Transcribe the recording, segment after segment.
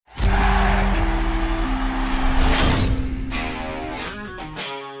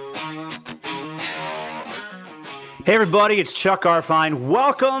Hey, everybody, it's Chuck Garfien.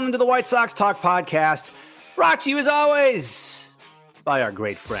 Welcome to the White Sox Talk Podcast, brought to you, as always, by our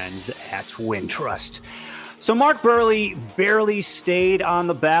great friends at Wintrust. So Mark Buehrle barely stayed on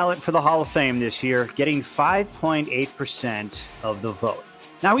the ballot for the Hall of Fame this year, getting 5.8% of the vote.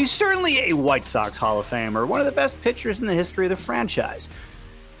 Now, he's certainly a White Sox Hall of Famer, one of the best pitchers in the history of the franchise.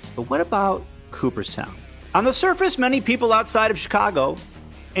 But what about Cooperstown? On the surface, many people outside of Chicago,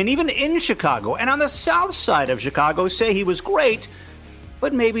 and even in Chicago, and on the south side of Chicago, say he was great,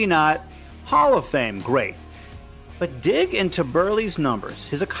 but maybe not Hall of Fame great. But dig into Buehrle's numbers,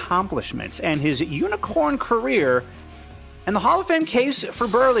 his accomplishments, and his unicorn career, and the Hall of Fame case for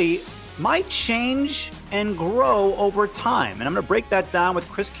Buehrle might change and grow over time. And I'm going to break that down with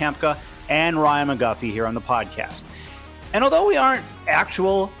Chris Kamka and Ryan McGuffey here on the podcast. And although we aren't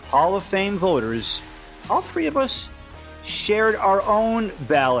actual Hall of Fame voters, all three of us shared our own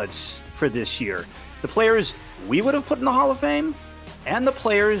ballots for this year. The players we would have put in the Hall of Fame and the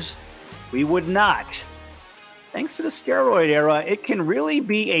players we would not. Thanks to the steroid era, it can really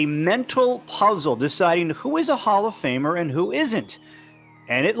be a mental puzzle deciding who is a Hall of Famer and who isn't.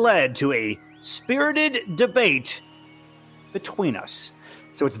 And it led to a spirited debate between us.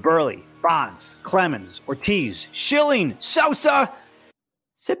 So it's Buehrle, Bonds, Clemens, Ortiz, Schilling, Sosa.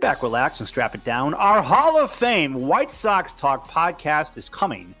 Sit back, relax, and strap it down. Our Hall of Fame White Sox Talk podcast is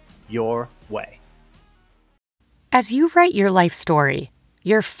coming your way. As you write your life story,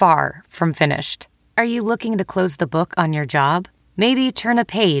 you're far from finished. Are you looking to close the book on your job? Maybe turn a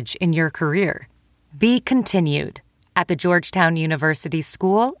page in your career? Be continued at the Georgetown University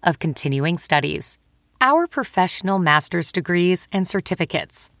School of Continuing Studies. Our professional master's degrees and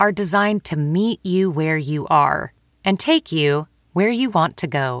certificates are designed to meet you where you are and take you where you want to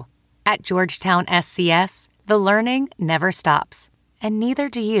go. At Georgetown SCS, the learning never stops, and neither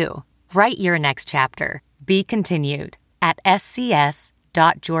do you. Write your next chapter. Be continued at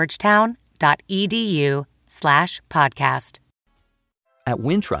scs.georgetown.edu/podcast. At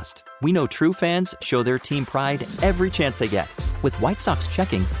Wintrust, we know true fans show their team pride every chance they get. With White Sox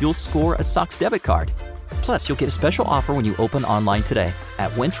checking, you'll score a Sox debit card. Plus, you'll get a special offer when you open online today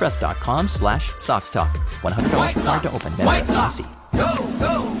at wintrust.com/SoxTalk. $100 required to open. White Sox! Go,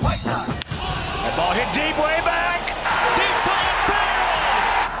 go, White Sox! That ball hit deep way back! Deep to left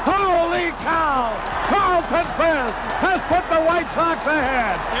field! Holy cow! Carlton Fisk has put the White Sox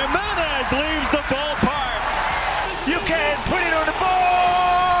ahead! Jimenez leaves the ballpark! You can put it on the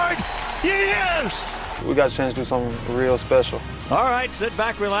board! Yes! We got a chance to do something real special. All right, sit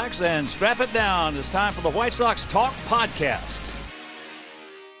back, relax, and strap it down. It's time for the White Sox Talk Podcast.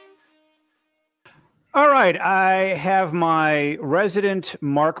 All right, I have my resident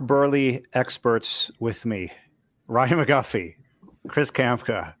Mark Buehrle experts with me. Ryan McGuffey, Chris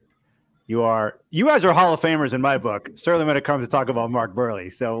Kamka. You guys are Hall of Famers in my book, certainly when it comes to talk about Mark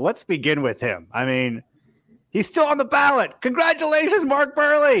Buehrle. So let's begin with him. I mean, he's still on the ballot. Congratulations, Mark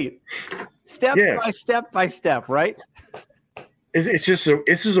Buehrle. Step by step, right? It's just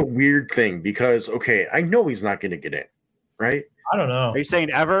a weird thing because, okay, I know he's not going to get in, right? I don't know. Are you saying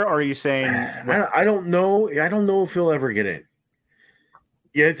ever, or are you saying? I don't know. I don't know if he'll ever get in.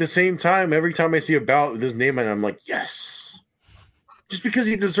 Yet at the same time, every time I see a ballot with his name on it, I'm like, yes, just because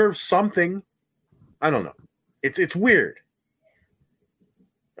he deserves something. I don't know. It's weird.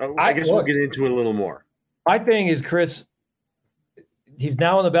 I guess we'll get into it a little more. My thing is, Chris, he's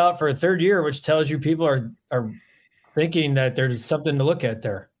now on the ballot for a third year, which tells you people are thinking that there's something to look at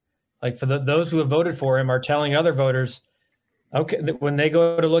there. Like for those who have voted for him are telling other voters, okay, when they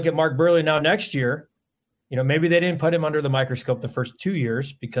go to look at Mark Buehrle now next year, maybe they didn't put him under the microscope the first 2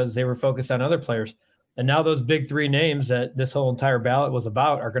 years because they were focused on other players. And now those big three names that this whole entire ballot was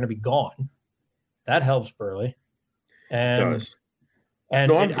about are going to be gone. That helps Buehrle. And, it does.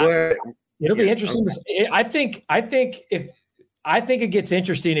 And no, I'm glad. It'll be interesting. I think it gets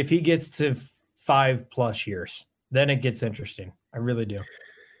interesting if he gets to 5+ years. Then it gets interesting. I really do.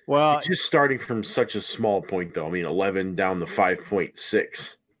 Well, it's just starting from such a small point, though. I mean, 11 down to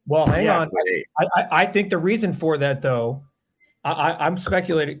 5.6. Well, hang on. I think the reason for that, though, I'm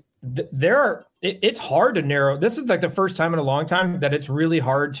speculating. It's hard to narrow. This is like the first time in a long time that it's really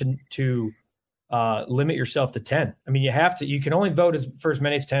hard to limit yourself to 10. I mean, you can only vote for as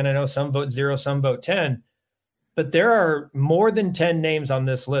many as 10. I know some vote 0, some vote 10, but there are more than 10 names on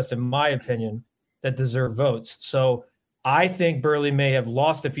this list, in my opinion, that deserve votes. So I think Buehrle may have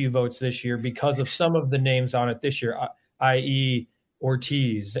lost a few votes this year because of some of the names on it this year, i.e.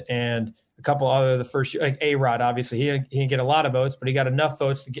 Ortiz and a couple other the first year, like A-Rod, obviously he didn't get a lot of votes, but he got enough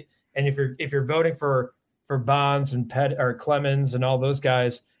votes to get. And if you're voting for Bonds and Clemens and all those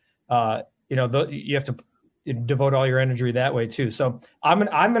guys, you have to devote all your energy that way too. So I'm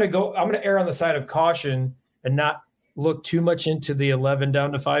gonna err on the side of caution and not look too much into the 11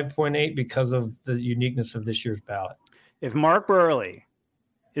 down to 5.8 because of the uniqueness of this year's ballot. If Mark Buehrle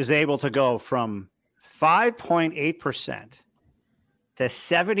is able to go from 5.8% to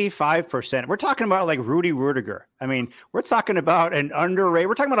 75%, we're talking about like Rudy Rudiger. I mean, we're talking about an underrated.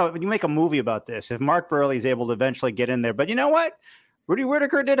 We're talking about when you make a movie about this. If Mark Buehrle is able to eventually get in there, but you know what? Rudy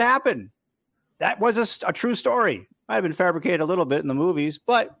Rudiger did happen. That was a true story. Might have been fabricated a little bit in the movies,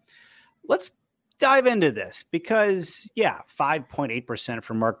 but let's dive into this because, 5.8%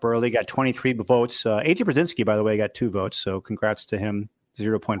 for Mark Buehrle, got 23 votes. A.J. Brzezinski, by the way, got 2 votes, so congrats to him,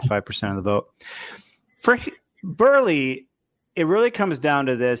 0.5% of the vote. For Buehrle, it really comes down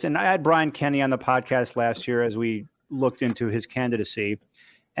to this, and I had Brian Kenny on the podcast last year as we looked into his candidacy,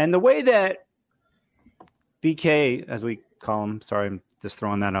 and the way that BK, as we call him, sorry, I'm just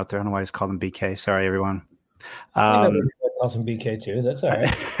throwing that out there. I don't know why I just called him BK. Sorry, everyone. Calls him BK too. That's all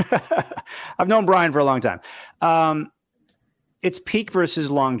right. I've known Brian for a long time. It's peak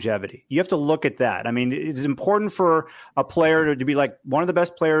versus longevity. You have to look at that. I mean, it's important for a player to be like one of the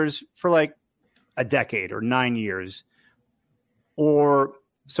best players for like a decade or 9 years, or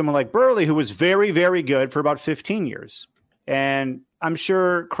someone like Buehrle, who was very, very good for about 15 years. And I'm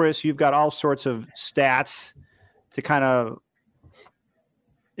sure, Chris, you've got all sorts of stats to kind of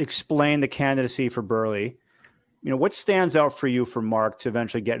explain the candidacy for Buehrle. You know, what stands out for you for Mark to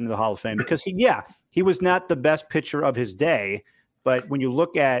eventually get into the Hall of Fame? Because he was not the best pitcher of his day, but when you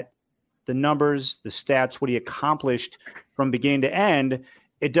look at the numbers, the stats, what he accomplished from beginning to end,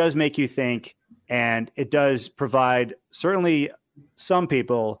 it does make you think, and it does provide certainly some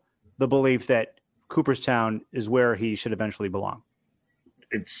people the belief that Cooperstown is where he should eventually belong.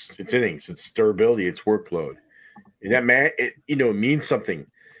 It's innings, it's durability, it's workload. And that it means something.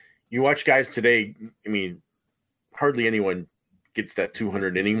 You watch guys today, I mean, hardly anyone gets that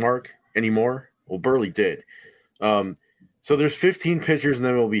 200 inning mark anymore. Well, Buehrle did. So there's 15 pitchers in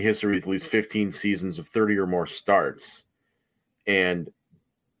MLB history with at least 15 seasons of 30 or more starts. And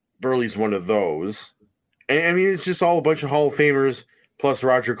Buehrle's one of those. And I mean, it's just all a bunch of Hall of Famers plus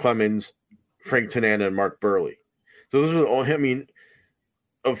Roger Clemens, Frank Tanana, and Mark Buehrle. So those are all, I mean,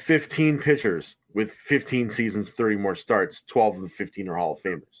 of 15 pitchers with 15 seasons, 30 more starts, 12 of the 15 are Hall of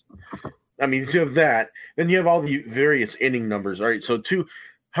Famers. I mean, you have that. Then you have all the various inning numbers. All right, so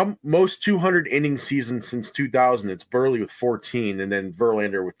most 200 inning seasons since 2000, it's Buehrle with 14, and then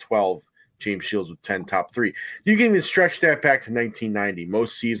Verlander with 12, James Shields with 10, top 3. You can even stretch that back to 1990,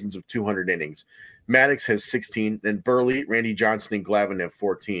 most seasons of 200 innings. Maddox has 16, then Buehrle, Randy Johnson, and Glavine have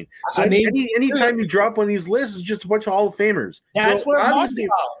 14. So anytime you drop one of these lists, it's just a bunch of Hall of Famers. That's what I'm talking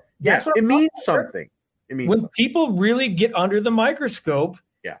about. Yeah, it means something. It means when people really get under the microscope,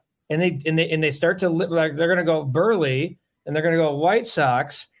 and they start to like they're going to go Buehrle and they're going to go White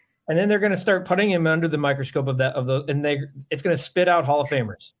Sox, and then they're going to start putting him under the microscope of those, and it's going to spit out Hall of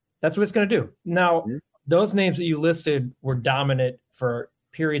Famers. That's what it's going to do. Now, those names that you listed were dominant for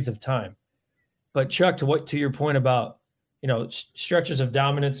periods of time, but Chuck, to your point about stretches of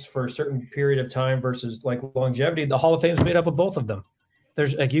dominance for a certain period of time versus like longevity, the Hall of Fame is made up of both of them.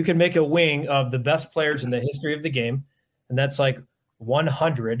 There's like you can make a wing of the best players in the history of the game, and that's like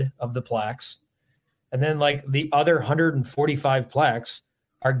 100 of the plaques. And then like the other 145 plaques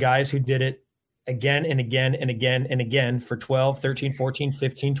are guys who did it again and again and again and again for 12, 13, 14,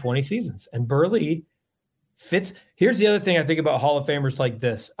 15, 20 seasons. And Buehrle fits. Here's the other thing I think about Hall of Famers like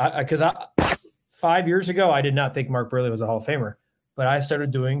this. Because 5 years ago, I did not think Mark Buehrle was a Hall of Famer, but I started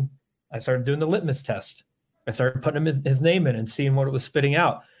doing the litmus test. I started putting his name in and seeing what it was spitting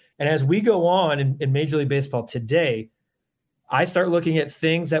out. And as we go on in Major League Baseball today, I start looking at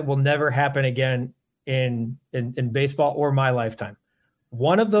things that will never happen again in baseball or my lifetime.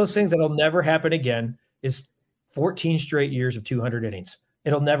 One of those things that'll never happen again is 14 straight years of 200 innings.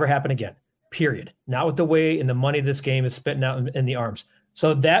 It'll never happen again, period. Not with the way and the money this game is spitting out in the arms.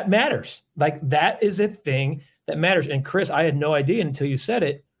 So that matters. Like that is a thing that matters. And Chris, I had no idea until you said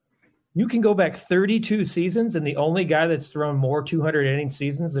it. You can go back 32 seasons, and the only guy that's thrown more 200 inning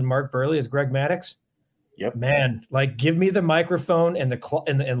seasons than Mark Buehrle is Greg Maddux. Yep. Man, like give me the microphone and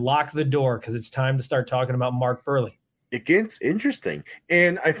and lock the door because it's time to start talking about Mark Buehrle. It gets interesting.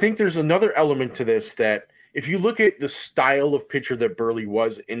 And I think there's another element to this that if you look at the style of pitcher that Buehrle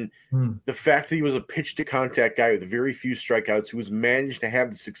was and the fact that he was a pitch to contact guy with very few strikeouts who was managed to have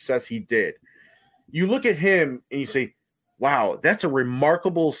the success he did, you look at him and you say, wow, that's a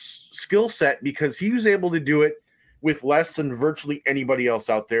remarkable skill set because he was able to do it with less than virtually anybody else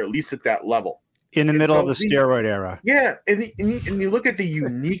out there, at least at that level. in the middle of the steroid era. Yeah, and you look at the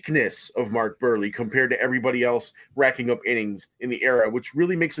uniqueness of Mark Buehrle compared to everybody else racking up innings in the era, which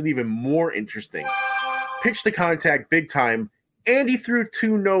really makes it even more interesting. Pitched to contact big time, and he threw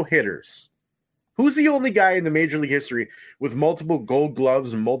 2 no-hitters. Who's the only guy in the Major League history with multiple Gold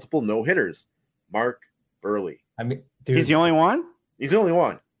Gloves and multiple no-hitters? Mark Buehrle. I mean, dude, he's the only one? He's the only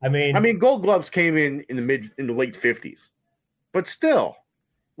one. I mean, Gold Gloves came in the late 50s. But still,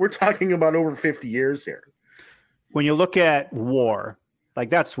 we're talking about over 50 years here. When you look at WAR, like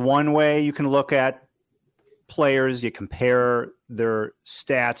that's one way you can look at players. You compare their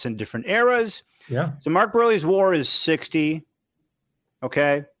stats in different eras. Yeah. So Mark Buehrle's WAR is 60.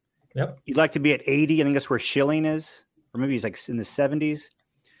 Okay. Yep. You'd like to be at 80. I think that's where Schilling is. Or maybe he's like in the 70s.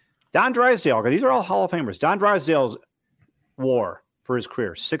 Don Drysdale, these are all Hall of Famers. Don Drysdale's WAR for his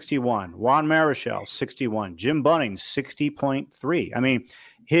career, 61. Juan Marichal, 61. Jim Bunning, 60.3. I mean,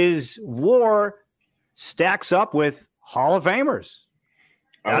 his WAR stacks up with Hall of Famers.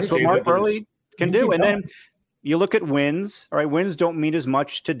 That's what Mark Buehrle can do. And then you look at wins. All right, wins don't mean as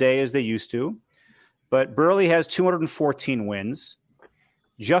much today as they used to. But Buehrle has 214 wins.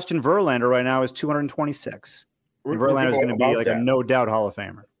 Justin Verlander right now is 226. Verlander is going to be like a no-doubt Hall of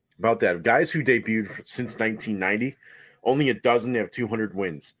Famer. About that. Guys who debuted since 1990, only a dozen have 200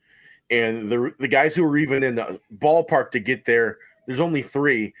 wins. And the guys who were even in the ballpark to get there, there's only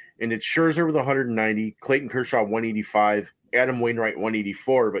 3. And it's Scherzer with 190, Clayton Kershaw 185, Adam Wainwright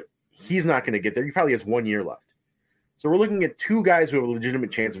 184. But he's not going to get there. He probably has 1 year left. So we're looking at 2 guys who have a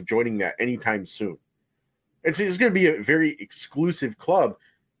legitimate chance of joining that anytime soon. It's going to be a very exclusive club.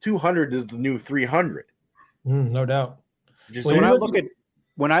 200 is the new 300. No doubt. When I look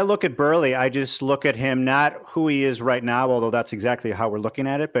at Buehrle, I just look at him not who he is right now, although that's exactly how we're looking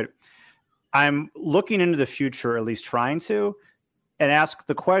at it. But I'm looking into the future, at least trying to, and ask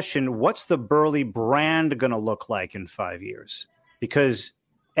the question: what's the Buehrle brand going to look like in 5 years? Because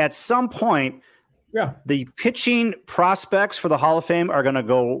at some point, the pitching prospects for the Hall of Fame are going to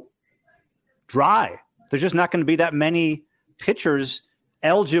go dry. There's just not going to be that many pitchers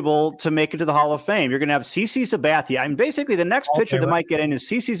eligible to make it to the Hall of Fame. You're going to have CC Sabathia. I mean, basically, the next pitcher that might get in is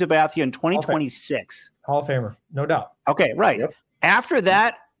CC Sabathia in 2026. Hall of Famer, no doubt. Okay, right. Yep. After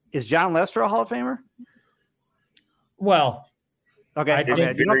that, is John Lester a Hall of Famer? Well, okay. You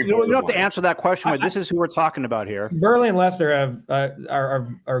don't have to answer that question, but this is who we're talking about here. Buehrle and Lester have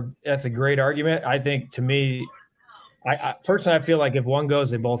are that's a great argument. I think, to me, I personally, I feel like if one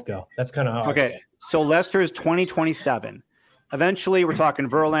goes, they both go. That's kind of how. Okay, so Lester is 2027. Eventually, we're talking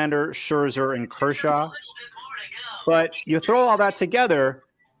Verlander, Scherzer, and Kershaw. But you throw all that together,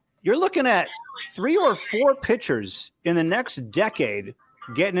 you're looking at 3 or 4 pitchers in the next decade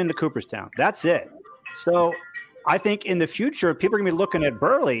getting into Cooperstown. That's it. So I think in the future, people are going to be looking at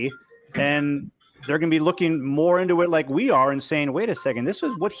Buehrle, and they're going to be looking more into it like we are and saying, wait a second, this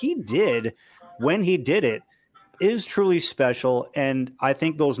was what he did when he did it. Is truly special, and I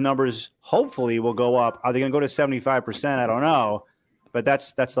think those numbers hopefully will go up. Are they going to go to 75%? I don't know, but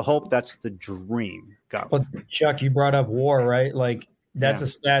that's the hope. That's the dream. Well, Chuck, you brought up WAR, right? Like that's a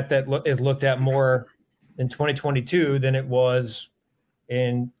stat that is looked at more in 2022 than it was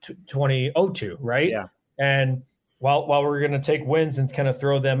in 2002, right? Yeah. And while we're going to take wins and kind of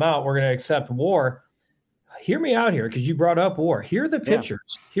throw them out, we're going to accept WAR. Hear me out here, because you brought up WAR. Here are the pitchers.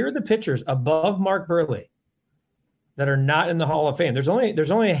 Yeah. Here are the pitchers above Mark Buehrle that are not in the Hall of Fame. There's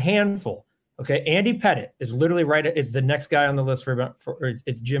only a handful. Okay, Andy Pettitte is literally right. It's the next guy on the list for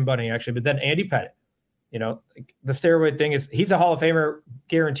it's Jim Bunning actually, but then Andy Pettitte. You know, the steroid thing he's a Hall of Famer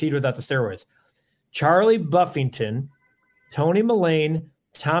guaranteed without the steroids. Charlie Buffington, Tony Mullane,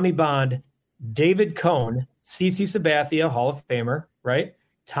 Tommy Bond, David Cohn, CC Sabathia, Hall of Famer, right?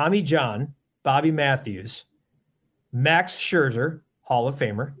 Tommy John, Bobby Matthews, Max Scherzer, Hall of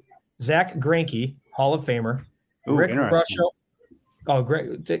Famer, Zach Greinke, Hall of Famer. Ooh, Rick Russell. Oh,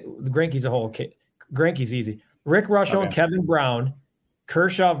 great. Greinke's a whole kid. Greinke's easy. Rick Russell and Kevin Brown,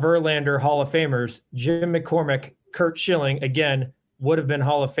 Kershaw, Verlander, Hall of Famers. Jim McCormick, Curt Schilling, again, would have been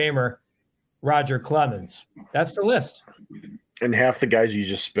Hall of Famer. Roger Clemens. That's the list. And half the guys you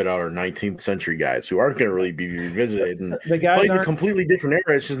just spit out are 19th century guys who aren't going to really be revisited and the guys played a completely different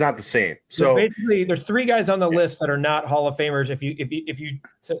era. It's just not the same. So there's 3 guys on the list that are not Hall of Famers. If you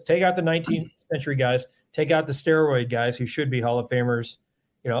take out the 19th century guys, take out the steroid guys who should be Hall of Famers,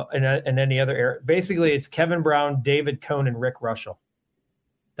 you know, and any other era. Basically, it's Kevin Brown, David Cohn, and Rick Russell.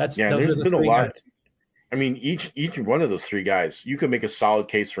 There's been a lot. I mean, each one of those 3 guys, you could make a solid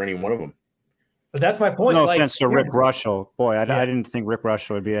case for any one of them. But that's my point. No offense to Rick Russell. Boy, I didn't think Rick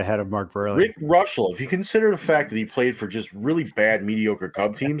Russell would be ahead of Mark Buehrle. Rick Russell, if you consider the fact that he played for just really bad, mediocre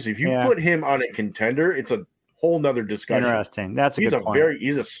Cub teams, if you put him on a contender, it's a whole nother discussion. Interesting. That's a good point.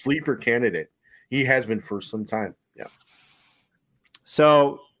 He's a sleeper candidate. He has been for some time. Yeah.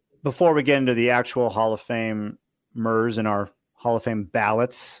 So before we get into the actual Hall of Fame MERS and our Hall of Fame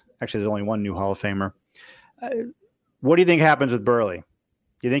ballots, actually, there's only one new Hall of Famer. What do you think happens with Buehrle?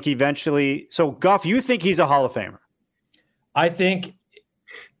 You think he eventually? So, Guff, you think he's a Hall of Famer? I think.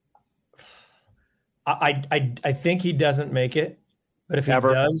 I think he doesn't make it, but if he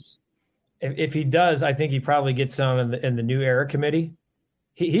does, if he does, I think he probably gets on in the new era committee.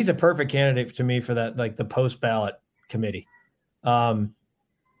 He's a perfect candidate to me for that, like the post ballot committee. I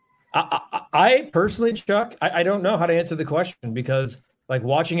personally, Chuck, I don't know how to answer the question because, like,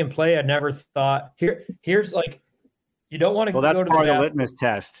 watching him play, I never thought here's like. You don't want to go to the bathroom. Well, that's part of the litmus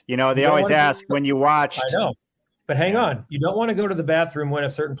test. You know, they always ask when you watched. I know. But hang on. You don't want to go to the bathroom when a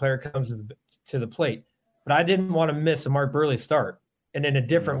certain player comes to the plate. But I didn't want to miss a Mark Buehrle start. And in a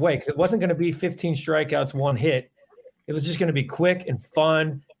different way, because it wasn't going to be 15 strikeouts, 1 hit. It was just going to be quick and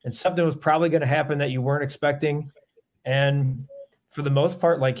fun. And something was probably going to happen that you weren't expecting. And for the most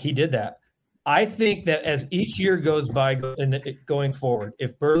part, like, he did that. I think that as each year goes by going forward,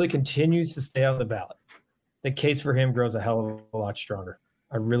 if Buehrle continues to stay on the ballot, the case for him grows a hell of a lot stronger.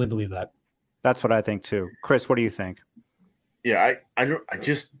 I really believe that. That's what I think too. Chris, what do you think? Yeah, I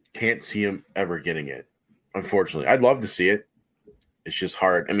just can't see him ever getting it. Unfortunately, I'd love to see it. It's just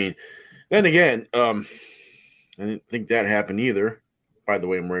hard. I mean, then again, I didn't think that happened either. By the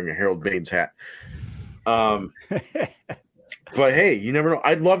way, I'm wearing a Harold Baines hat. But hey, you never know.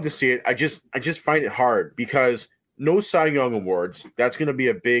 I'd love to see it. I just find it hard because no Cy Young awards. That's going to be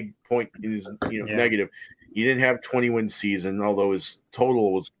a big point. Is negative. He didn't have 20-win season, although his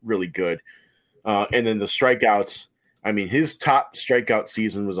total was really good. And then the strikeouts. I mean, his top strikeout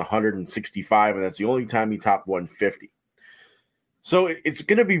season was 165, and that's the only time he topped 150. So it's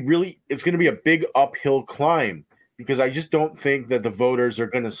going to be a big uphill climb because I just don't think that the voters are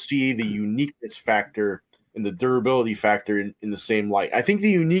going to see the uniqueness factor and the durability factor in the same light. I think the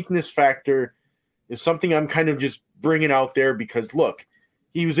uniqueness factor is something I'm kind of just bringing out there because, look,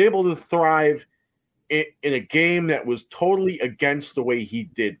 he was able to thrive in a game that was totally against the way he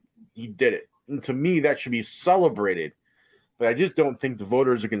did it. And to me, that should be celebrated. But I just don't think the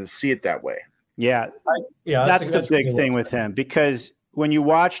voters are going to see it that way. Yeah. That's the big thing with him. Because when you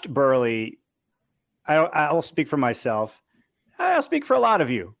watched Buehrle, I'll speak for myself. I'll speak for a lot of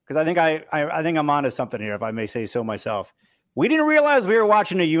you. Because I think I'm onto something here, if I may say so myself. We didn't realize we were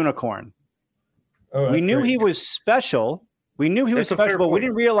watching a unicorn. We knew he was special. We knew he was special, but we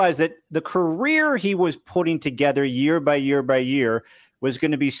didn't realize that the career he was putting together year by year by year was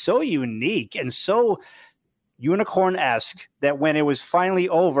going to be so unique and so unicorn-esque that when it was finally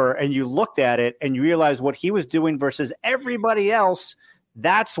over and you looked at it and you realized what he was doing versus everybody else,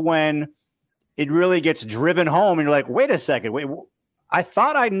 that's when it really gets driven home. And you're like, wait a second, I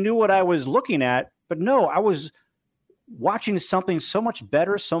thought I knew what I was looking at, but no, I was watching something so much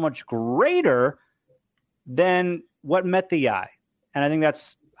better, so much greater than what met the eye. And I think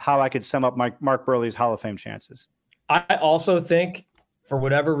that's how I could sum up Mark Buehrle's Hall of Fame chances. I also think, for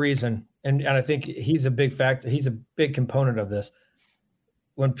whatever reason, and I think he's a big factor, he's a big component of this.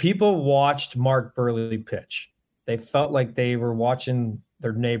 When people watched Mark Buehrle pitch, they felt like they were watching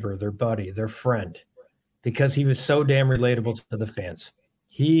their neighbor, their buddy, their friend, because he was so damn relatable to the fans.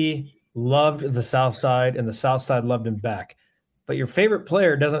 He loved the South Side, and the South Side loved him back. But your favorite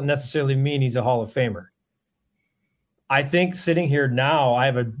player doesn't necessarily mean he's a Hall of Famer. I think sitting here now, I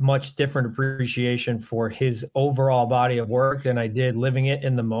have a much different appreciation for his overall body of work than I did living it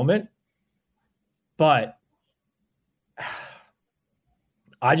in the moment. But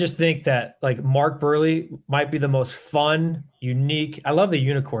I just think that, like, Mark Buehrle might be the most fun, unique. I love the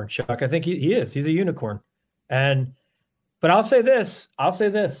unicorn, Chuck. I think he is. He's a unicorn. But I'll say this. I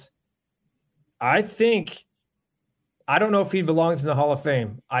don't know if he belongs in the Hall of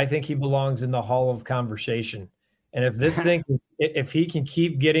Fame. I think he belongs in the Hall of Conversation. And if this thing, if he can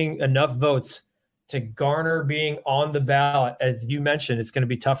keep getting enough votes to garner being on the ballot, as you mentioned, it's going to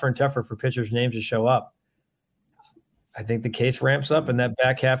be tougher and tougher for pitchers' names to show up. I think the case ramps up in that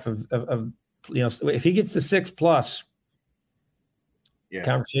back half of if he gets to 6+,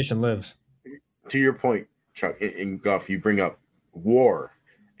 conversation lives. To your point, Chuck, and Guff, you bring up WAR.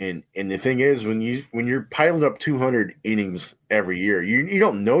 And the thing is, when you're piling up 200 innings every year, you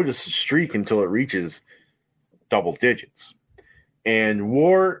don't notice the streak until it reaches double digits. And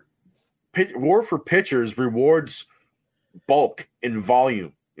WAR for pitchers rewards bulk and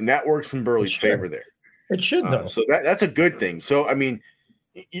volume and that works in Burley's favor there. It should, though. So that's a good thing. So, I mean,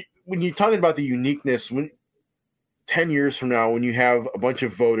 when you're talking about the uniqueness, when 10 years from now, when you have a bunch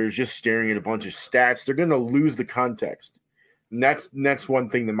of voters just staring at a bunch of stats, they're going to lose the context. And that's one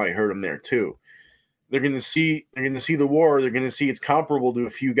thing that might hurt them there too. They're going to see the war. They're going to see it's comparable to a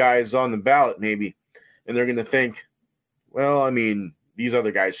few guys on the ballot maybe. And they're going to think, well, I mean, these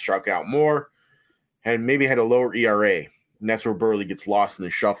other guys struck out more and maybe had a lower ERA. And that's where Burley gets lost in the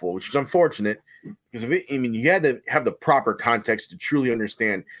shuffle, which is unfortunate because you had to have the proper context to truly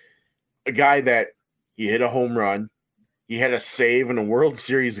understand a guy that he hit a home run. He had a save in a World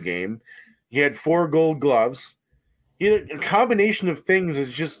Series game. He had 4 Gold Gloves. He had a combination of things.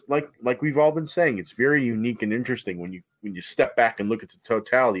 Is just like we've all been saying. It's very unique and interesting when you step back and look at the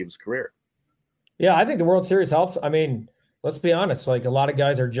totality of his career. Yeah, I think the World Series helps. I mean, let's be honest. Like a lot of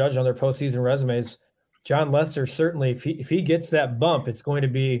guys are judged on their postseason resumes. John Lester certainly, if he gets that bump, it's going to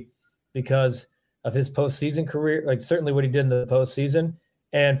be because of his postseason career. Like certainly what he did in the postseason,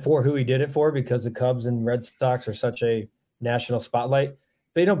 and for who he did it for, because the Cubs and Red Sox are such a national spotlight.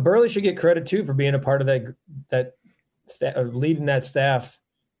 But Burley should get credit too for being a part of that leading that staff,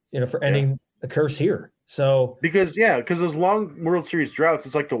 for ending the curse here. So because those long World Series droughts,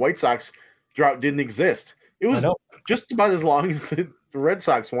 it's like the White Sox drought didn't exist. It was just about as long as the Red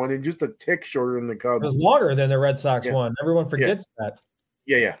Sox one and just a tick shorter than the Cubs. It was longer than the Red Sox one. Everyone forgets that.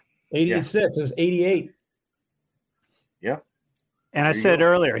 Yeah. 86. It was 88. Yeah. And I said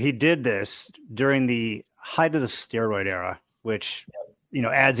earlier, he did this during the height of the steroid era, which,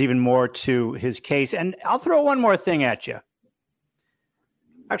 adds even more to his case. And I'll throw one more thing at you.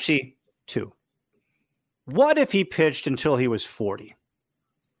 Actually, 2. What if he pitched until he was 40?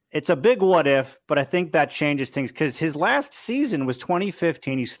 It's a big what if, but I think that changes things because his last season was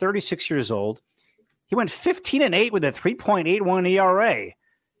 2015. He's 36 years old. He went 15-8 with a 3.81 ERA.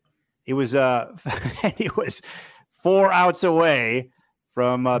 He was 4 outs away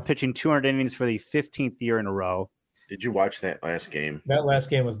from pitching 200 innings for the 15th year in a row. Did you watch that last game? That last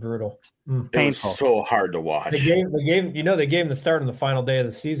game was brutal. It was so hard to watch. They gave him the start on the final day of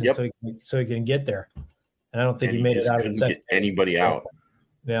the season so he can get there. And I don't think he made it out. Couldn't get anybody out.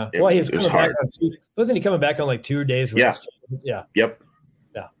 Yeah. He was coming back on wasn't he coming back on like 2 days? Yeah. Yeah. Yep.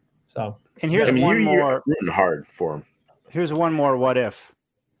 Yeah. So and here's one more. You're rooting hard for him. Here's one more what if.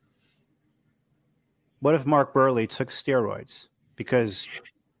 What if Mark Buehrle took steroids? Because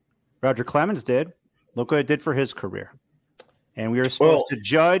Roger Clemens did. Look what it did for his career. And we were supposed to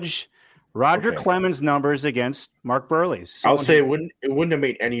judge Roger Clemens' numbers against Mark Buehrle's. I'll say it wouldn't have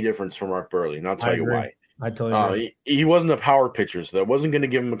made any difference for Mark Buehrle, and I'll tell you why. I totally agree. He wasn't a power pitcher, so that wasn't going to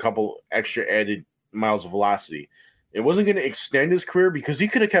give him a couple extra added miles of velocity. It wasn't going to extend his career because he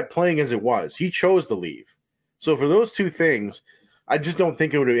could have kept playing as it was. He chose to leave. So for those two things, I just don't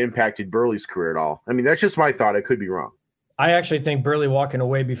think it would have impacted Buehrle's career at all. I mean, that's just my thought. I could be wrong. I actually think Buehrle walking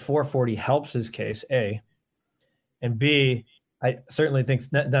away before 40 helps his case, A. And B, I certainly think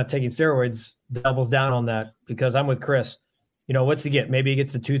not taking steroids doubles down on that because I'm with Chris. What's he get? Maybe he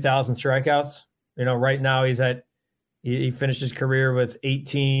gets to 2,000 strikeouts. Right now he finished his career with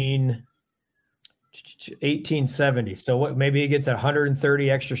 1870. So what? Maybe he gets 130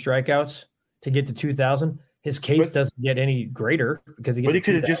 extra strikeouts to get to 2,000. His case doesn't get any greater because he gets. But he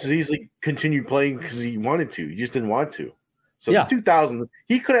could have just as easily continued playing because he wanted to. He just didn't want to. So the 2,000,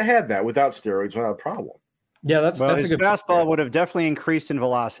 he could have had that without steroids, without a problem. Yeah, that's his fastball would have definitely increased in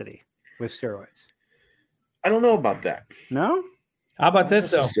velocity with steroids. I don't know about that. No? How about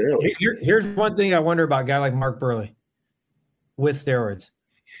this, though? Here's one thing I wonder about a guy like Mark Buehrle with steroids.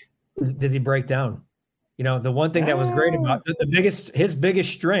 Does he break down? The one thing that was great about his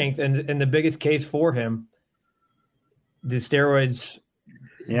biggest strength and the biggest case for him, the steroids.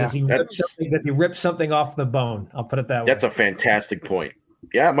 Yeah. Does he rip something off the bone? I'll put it that way. That's a fantastic point.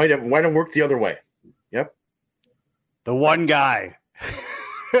 Yeah, it might have worked the other way. Yep. The one guy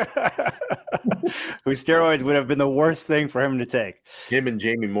whose steroids would have been the worst thing for him to take. Him and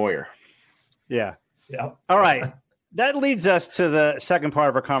Jamie Moyer. Yeah. Yeah. All right. That leads us to the second part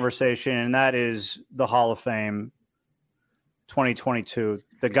of our conversation, and that is the Hall of Fame 2022.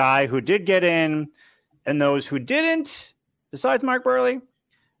 The guy who did get in and those who didn't, besides Mark Buehrle.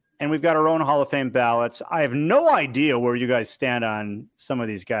 And we've got our own Hall of Fame ballots. I have no idea where you guys stand on some of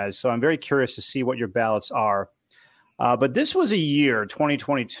these guys, so I'm very curious to see what your ballots are. But this was a year,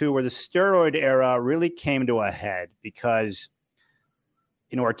 2022, where the steroid era really came to a head because,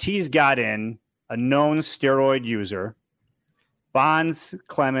 Ortiz got in, a known steroid user. Bonds,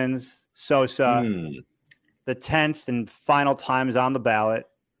 Clemens, Sosa, the 10th and final times on the ballot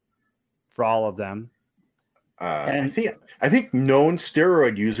for all of them. I think known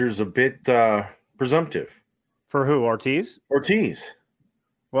steroid users a bit presumptive. For who? Ortiz? Ortiz.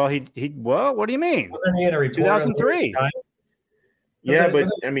 Well, he what do you mean? Wasn't he in a report 2003? Yeah, but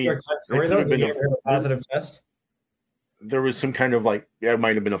I mean, it could have been a positive test. There was some kind of it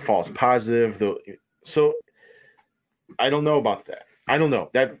might have been a false positive, though. So I don't know about that. I don't know.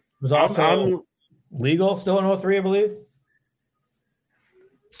 That was also legal still in 2003, I believe.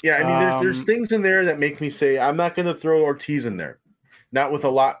 Yeah, I mean, there's things in there that make me say I'm not going to throw Ortiz in there. Not with a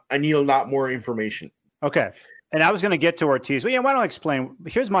lot. I need a lot more information. Okay. And I was going to get to Ortiz. Well, yeah, why don't I explain?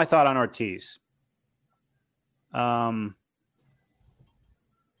 Here's my thought on Ortiz.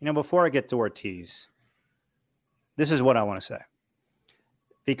 Before I get to Ortiz, this is what I want to say.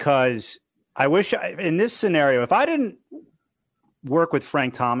 Because I wish in this scenario, if I didn't work with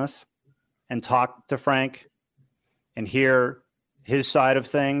Frank Thomas and talk to Frank and hear his side of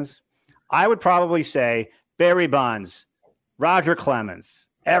things, I would probably say Barry Bonds, Roger Clemens,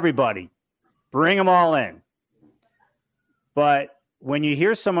 everybody, bring them all in. But when you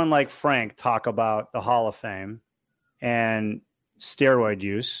hear someone like Frank talk about the Hall of Fame and steroid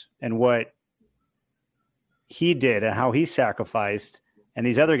use and what he did and how he sacrificed, and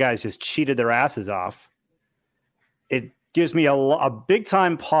these other guys just cheated their asses off, it gives me a big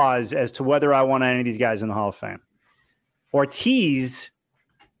time pause as to whether I want any of these guys in the Hall of Fame. Ortiz,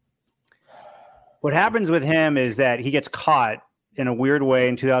 what happens with him is that he gets caught in a weird way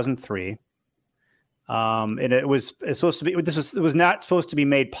in 2003. And it was not supposed to be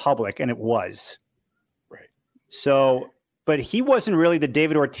made public, and it was. Right. So, but he wasn't really the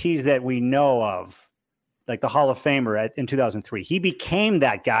David Ortiz that we know of, like the Hall of Famer in 2003. He became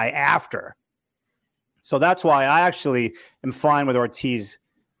that guy after. So that's why I actually am fine with Ortiz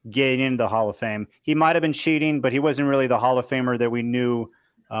getting into the Hall of Fame. He might have been cheating, but he wasn't really the Hall of Famer that we knew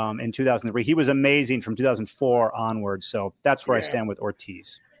in 2003. He was amazing from 2004 onwards. So that's where I stand with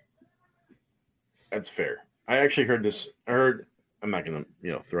Ortiz. That's fair. I actually heard this. I'm not going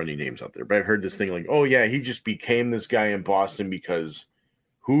to, throw any names out there, but I've heard this thing like, oh yeah, he just became this guy in Boston because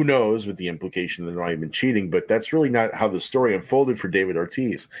who knows, with the implication that they're not even cheating, but that's really not how the story unfolded for David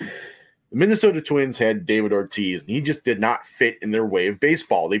Ortiz. The Minnesota Twins had David Ortiz, and he just did not fit in their way of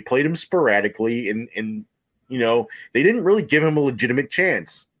baseball. They played him sporadically, and they didn't really give him a legitimate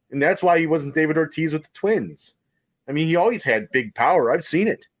chance. And that's why he wasn't David Ortiz with the Twins. I mean, he always had big power. I've seen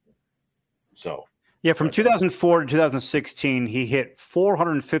it. So. Yeah, from 2004 to 2016, he hit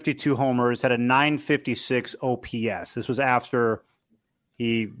 452 homers, had a 956 OPS. This was after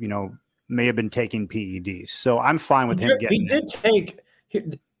he, may have been taking PEDs. So I'm fine with him getting. He did take.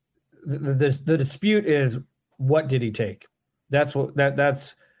 The dispute is, what did he take? That's what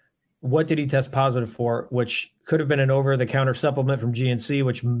did he test positive for? Which could have been an over-the-counter supplement from GNC,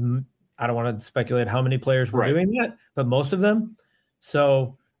 which I don't want to speculate how many players were doing that, but most of them.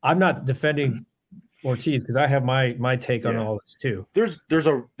 So I'm not defending Ortiz because I have my take on all this too. There's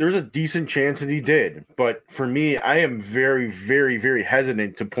a decent chance that he did, but for me, I am very, very, very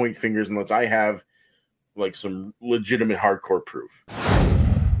hesitant to point fingers unless I have some legitimate hardcore proof.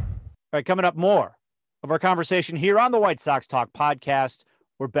 All right, coming up, more of our conversation here on the White Sox Talk podcast.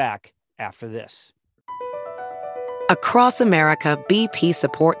 We're back after this. Across America, BP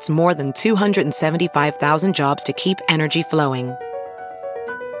supports more than 275,000 jobs to keep energy flowing.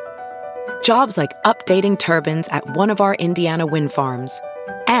 Jobs like updating turbines at one of our Indiana wind farms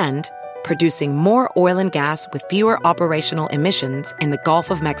and producing more oil and gas with fewer operational emissions in the Gulf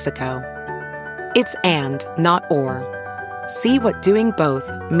of Mexico. It's and, not or. See what doing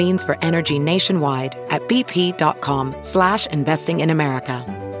both means for energy nationwide at bp.com/investing in America.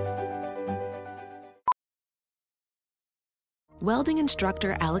 Welding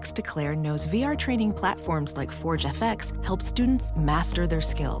instructor Alex DeClaire knows VR training platforms like ForgeFX help students master their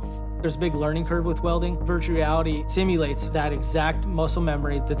skills. There's a big learning curve with welding. Virtual reality simulates that exact muscle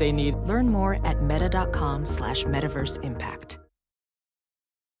memory that they need. Learn more at meta.com/metaverseimpact.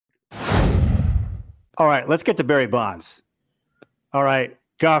 All right, let's get to Barry Bonds. All right,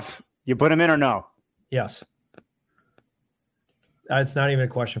 Guff, you put him in or no? Yes. It's not even a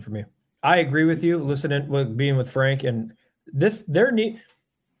question for me. I agree with you. Listening with being with Frank and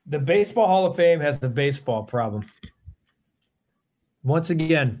the Baseball Hall of Fame has the baseball problem. Once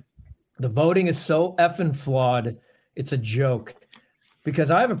again, the voting is so effing flawed. It's a joke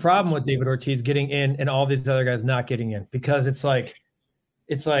because I have a problem with David Ortiz getting in and all these other guys not getting in because it's like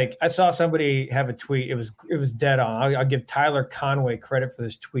I saw somebody have a tweet. It was dead on. I'll give Tyler Conway credit for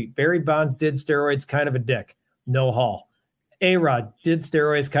this tweet. Barry Bonds did steroids, kind of a dick. No Hall. A-Rod did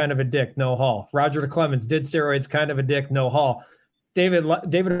steroids, kind of a dick. No Hall. Roger Clemens did steroids, kind of a dick. No Hall. David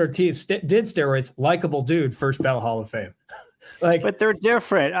Ortiz did steroids, likable dude, first ballot Hall of Fame. But they're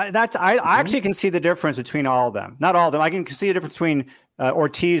different. I actually can see the difference between all of them. Not all of them. I can see the difference between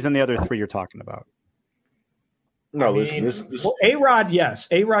Ortiz and the other three you're talking about. No, listen. Well, A-Rod, yes.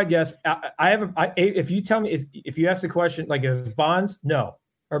 A-Rod, yes. If you tell me, if you ask the question, like, is Bonds? No.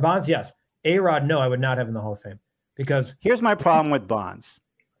 Or Bonds, yes. A-Rod, no, I would not have in the Hall of Fame. Because here's my problem with Bonds.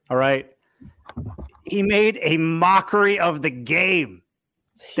 All right. He made a mockery of the game.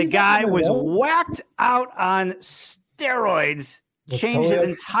 The guy was whacked out on steroids, changed his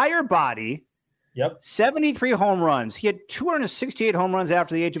entire body. Yep. 73 home runs. He had 268 home runs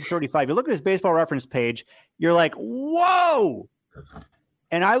after the age of 35. You look at his baseball reference page, you're like, whoa.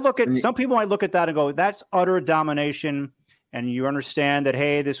 And I look at some people might look at that and go, that's utter domination. And you understand that,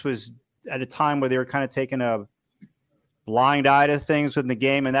 hey, this was at a time where they were kind of taking a blind eye to things within the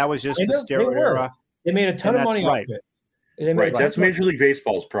game. And that was just the steroid era. They made a ton of money off it. Right. That's Major League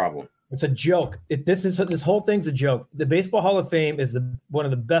Baseball's problem. It's a joke. This whole thing's a joke. The Baseball Hall of Fame is one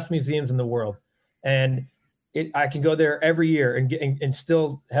of the best museums in the world. And I can go there every year and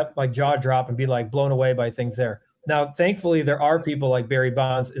still have like jaw drop and be like blown away by things there. Now, thankfully, there are people like Barry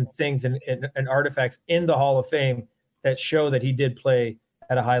Bonds and things and artifacts in the Hall of Fame that show that he did play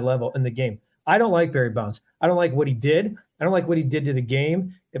at a high level in the game. I don't like Barry Bonds. I don't like what he did. I don't like what he did to the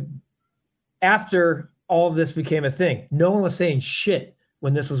game. After all of this became a thing, no one was saying shit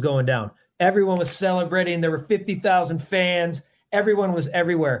when this was going down. Everyone was celebrating. There were 50,000 fans. Everyone was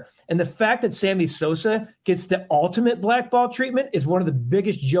everywhere. And the fact that Sammy Sosa gets the ultimate blackball treatment is one of the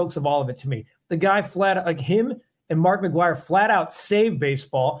biggest jokes of all of it to me. The guy like him and Mark McGwire flat out saved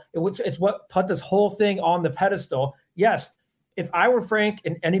baseball. It's what put this whole thing on the pedestal. Yes, if I were Frank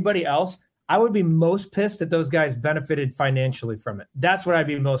and anybody else, I would be most pissed that those guys benefited financially from it. That's what I'd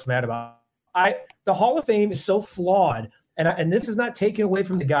be most mad about. The Hall of Fame is so flawed, and this is not taken away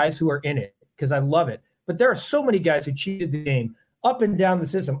from the guys who are in it because I love it. But there are so many guys who cheated the game up and down the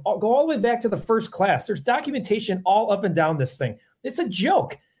system. Go all the way back to the first class. There's documentation all up and down this thing. It's a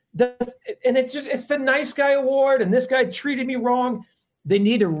joke. And it's the nice guy award, and this guy treated me wrong. They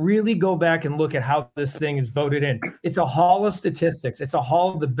need to really go back and look at how this thing is voted in. It's a hall of statistics. It's a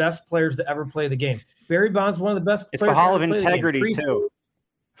hall of the best players to ever play the game. Barry Bonds is one of the best players. It's the hall of integrity, too.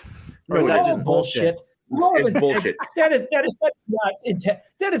 Or is that just bullshit? It's bullshit. That is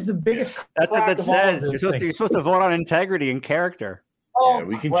the biggest. That's what that says. You're supposed to vote on integrity and character. Oh, yeah,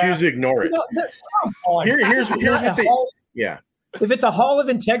 we can choose to ignore it. Here's the thing. Yeah. If it's a hall of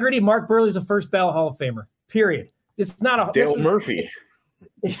integrity, Mark Buehrle's a first ballot Hall of Famer. Period. It's not a Dale Murphy.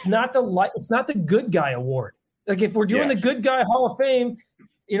 It's not the good guy award. Like if we're doing the good guy Hall of Fame,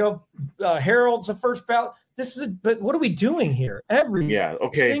 Harold's a first ballot. But what are we doing here? Every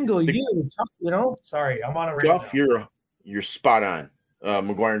single year, Sorry, I'm on a Duff, you're spot on.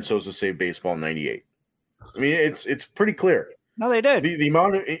 McGwire and Sosa saved baseball in '98. I mean, it's pretty clear. No, they did. The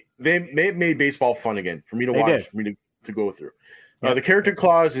amount of they made baseball fun again for me to watch, for me to go through. The character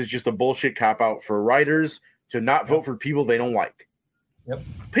clause is just a bullshit cop out for writers to not vote for people they don't like. Yep.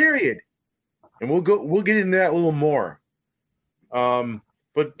 Period. And we'll get into that a little more.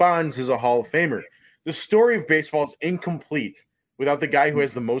 But Bonds is a Hall of Famer. The story of baseball is incomplete without the guy who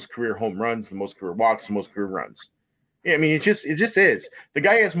has the most career home runs, the most career walks, the most career runs. Yeah, I mean, it just is. The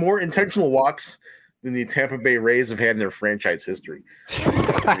guy has more intentional walks than the Tampa Bay Rays have had in their franchise history.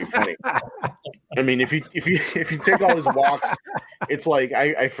 Pretty funny. I mean, if you take all his walks, it's like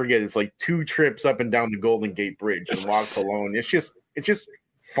I forget. It's like 2 trips up and down the Golden Gate Bridge and walks alone. It's just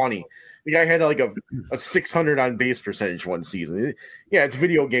funny. The guy had like a 600 on base percentage one season. It's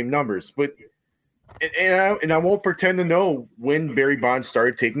video game numbers, but. And I won't pretend to know when Barry Bonds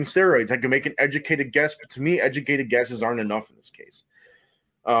started taking steroids. I can make an educated guess, but to me, educated guesses aren't enough in this case.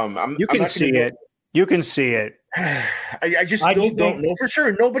 You can see it. I just still don't know for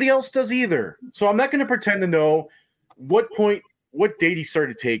sure. Nobody else does either. So I'm not going to pretend to know what date he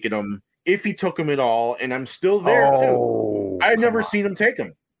started taking them, if he took them at all, and I'm still there too. I've never seen him take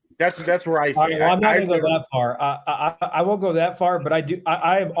them. That's where I say. I'm not going to go that far. I won't go that far, but I do.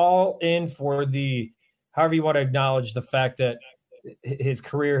 I am all in for the, however you want to acknowledge the fact that his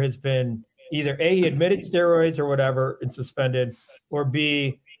career has been either A, he admitted steroids or whatever and suspended, or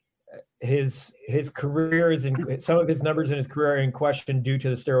B, his career is in some of his numbers in his career are in question due to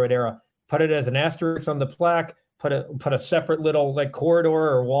the steroid era. Put it as an asterisk on the plaque. Put a separate little like corridor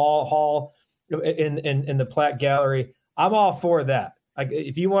or wall hall in the plaque gallery. I'm all for that.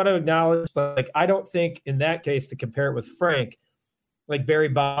 If you want to acknowledge, but I don't think in that case, to compare it with Frank, like Barry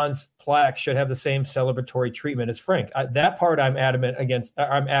Bonds' plaque should have the same celebratory treatment as Frank. That part I'm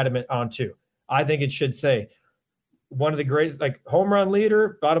adamant on too. I think it should say one of the greatest, like home run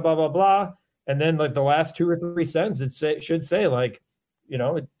leader, blah, blah, blah, blah. And then like the last 2 or 3 sentences, it should say like, you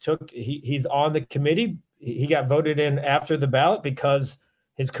know, he's on the committee. He got voted in after the ballot because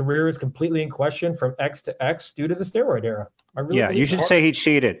his career is completely in question from X to X due to the steroid era. You should say he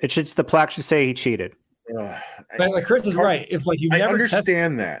cheated. The plaque should say he cheated. But like Chris is right. If like you never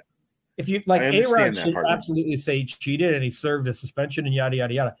understand that. If you like A-Rod should absolutely say he cheated and he served a suspension and yada,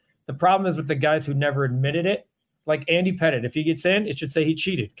 yada, yada. The problem is with the guys who never admitted it, like Andy Pettitte. If he gets in, it should say he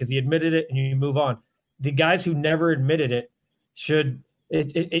cheated because he admitted it and you move on. The guys who never admitted it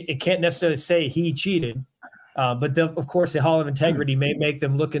it can't necessarily say he cheated. But of course, the Hall of Integrity may make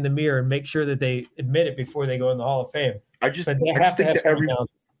them look in the mirror and make sure that they admit it before they go in the Hall of Fame. I just think that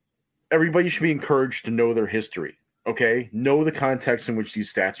everybody should be encouraged to know their history. Okay, know the context in which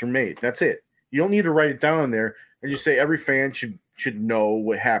these stats are made. That's it. You don't need to write it down there and just say every fan should know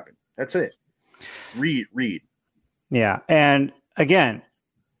what happened. That's it. Read. Yeah, and again,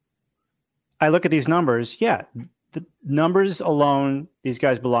 I look at these numbers. Yeah, the numbers alone, these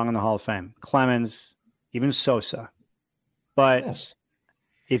guys belong in the Hall of Fame. Clemens, even Sosa. But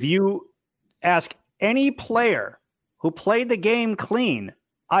if you ask any player who played the game clean,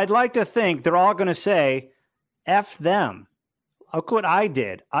 I'd like to think they're all going to say, F them. Look what I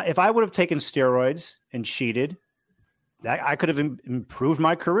did. If I would have taken steroids and cheated, I could have improved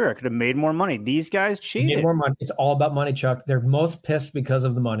my career. I could have made more money. These guys cheated. Made more money. It's all about money, Chuck. They're most pissed because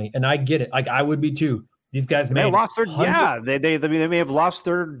of the money. And I get it. Like I would be too. These guys may have lost their they may have lost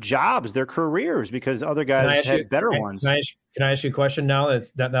their jobs, their careers because other guys had better ones. Can I ask you a question now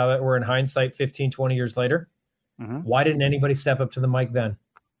that we're in hindsight 15, 20 years later? Mm-hmm. Why didn't anybody step up to the mic then?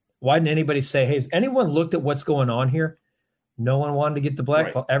 Why didn't anybody say, hey, has anyone looked at what's going on here? No one wanted to get the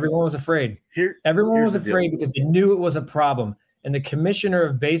black ball. Everyone was afraid. Everyone was afraid because they knew it was a problem. And the commissioner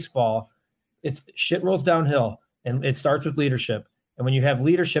of baseball, it's shit rolls downhill, and it starts with leadership. And when you have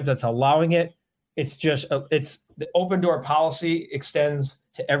leadership that's allowing it, it's just it's the open door policy extends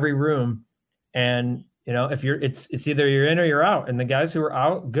to every room. And you know, if it's either you're in or you're out. And the guys who are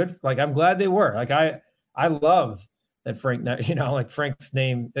out, good. Like I'm glad they were. Like I love that Frank. You know, like Frank's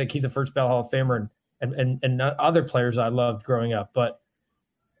name, like he's a first ballot Hall of Famer, and other players I loved growing up. But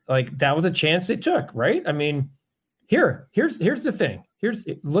like that was a chance they took, right? I mean, here's the thing.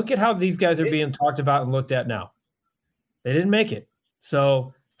 Look at how these guys are being talked about and looked at now. They didn't make it.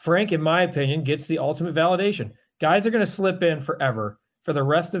 So Frank, in my opinion, gets the ultimate validation. Guys are going to slip in forever for the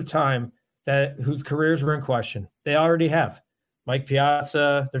rest of time whose careers were in question. They already have. Mike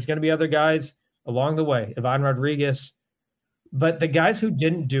Piazza. There's going to be other guys along the way. Ivan Rodriguez. But the guys who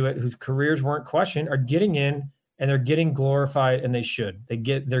didn't do it, whose careers weren't questioned, are getting in and they're getting glorified, and they should.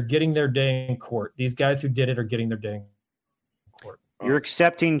 They're getting their day in court. These guys who did it are getting their day in court. You're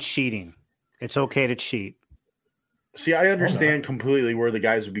accepting cheating. It's okay to cheat. See, I understand completely where the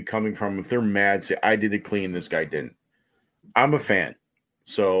guys would be coming from if they're mad, say, I did it clean, this guy didn't. I'm a fan.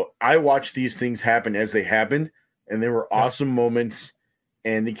 So I watched these things happen as they happened, and they were awesome moments,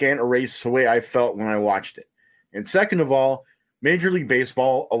 and they can't erase the way I felt when I watched it. And second of all, Major League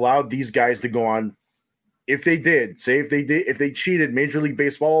Baseball allowed these guys to go on. If they cheated, Major League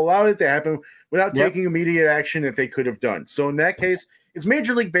Baseball allowed it to happen without taking immediate action that they could have done. So in that case, it's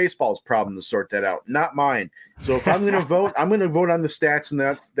Major League Baseball's problem to sort that out, not mine. So if I'm going to vote, I'm going to vote on the stats and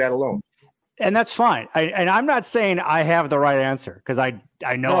that alone. And that's fine. And I'm not saying I have the right answer because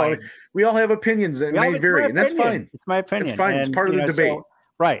I know we all have opinions that may vary, and that's fine. It's my opinion. It's fine. It's part of the debate.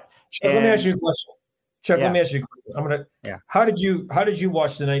 Right. Chuck, let me ask you a question. Let me ask you a question. How did you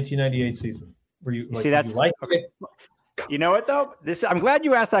watch the 1998 season? Were you like, that's it? You know what though? I'm glad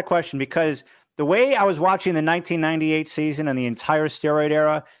you asked that question because the way I was watching the 1998 season and the entire steroid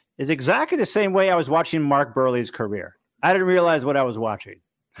era is exactly the same way I was watching Mark Buehrle's career. I didn't realize what I was watching.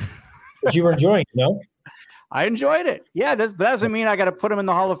 But you were enjoying it, no? I enjoyed it. Yeah, that doesn't mean I got to put him in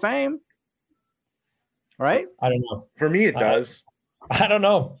the Hall of Fame. Right? I don't know. For me, it does. I don't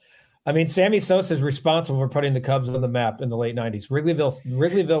know. I mean, Sammy Sosa is responsible for putting the Cubs on the map in the late 90s.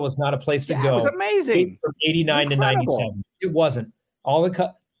 Wrigleyville was not a place to go. It was amazing. From 89 to 97. It wasn't.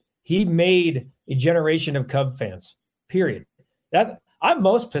 He made a generation of Cub fans, period. I'm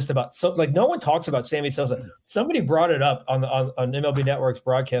most pissed about. So, like, no one talks about Sammy Sosa. Somebody brought it up on MLB Network's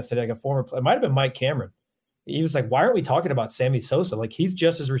broadcast today, like a former player. It might have been Mike Cameron. He was like, why aren't we talking about Sammy Sosa? Like, he's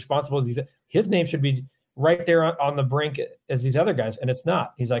just as responsible as his name should be right there on the brink as these other guys, and it's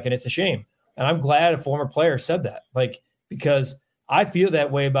not. He's like, and it's a shame. And I'm glad a former player said that, like, because I feel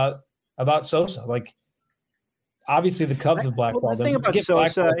that way about Sosa. Like, obviously the Cubs have blackballed him. The thing about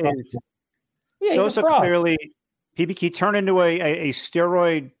Sosa is Sosa clearly he turned into a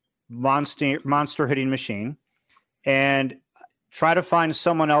steroid monster hitting machine. and try to find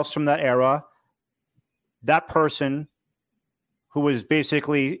someone else from that era. That person who was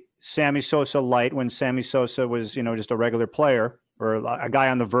basically Sammy Sosa light when Sammy Sosa was, just a regular player or a guy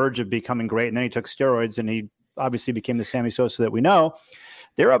on the verge of becoming great. And then he took steroids and he obviously became the Sammy Sosa that we know.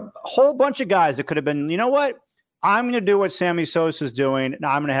 There are a whole bunch of guys that could have been, you know what? I'm going to do what Sammy Sosa is doing.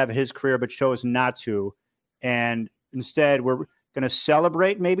 Now I'm going to have his career, but chose not to. And instead, we're going to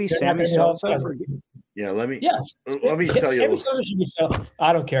celebrate maybe Sammy Sosa. Let me Sammy tell you. Sosa should be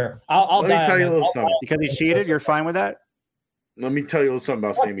I don't care. I'll let me tell you a little something. Because he cheated, you're fine with that? Let me tell you a little something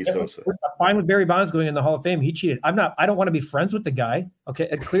about Sammy Sosa. I'm fine with Barry Bonds going in the Hall of Fame. He cheated. I don't want to be friends with the guy. Okay,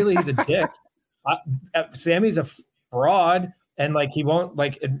 clearly he's a dick. Sammy's a fraud. And he won't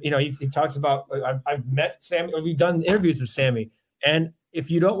he talks about I've met Sammy. We've done interviews with Sammy, and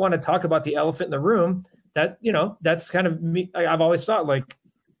if you don't want to talk about the elephant in the room, that's kind of me. I've always thought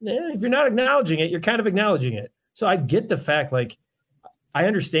if you're not acknowledging it, you're kind of acknowledging it. So I get the fact. I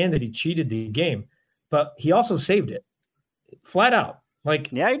understand that he cheated the game, but he also saved it flat out.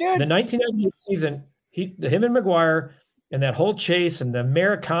 Yeah, he did. The 1998 season, him and McGwire and that whole chase and the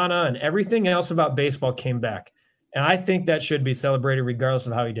Americana and everything else about baseball came back. And I think that should be celebrated regardless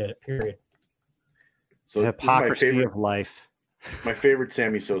of how he did it, period. So the hypocrisy of life. My favorite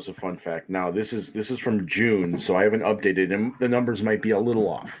Sammy Sosa fun fact. Now, this is from June, so I haven't updated and the numbers might be a little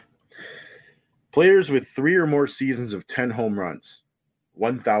off. Players with 3 or more seasons of 10 home runs,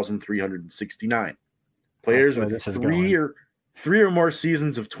 1,369. Players with 3 or more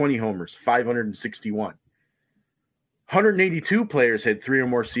seasons of 20 homers, 561. 182 players had 3 or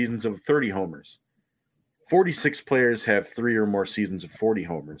more seasons of 30 homers. 46 players have 3 or more seasons of 40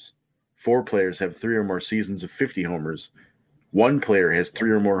 homers. 4 players have 3 or more seasons of 50 homers. 1 player has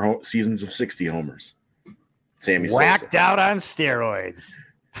 3 or more seasons of 60 homers. Sammy Sosa. Whacked out on steroids.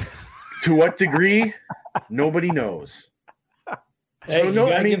 To what degree? Nobody knows. Hey,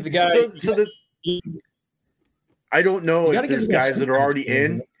 give the guy. I don't know if there's guys that are already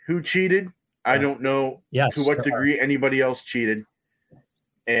in who cheated. I don't know to what degree anybody else cheated.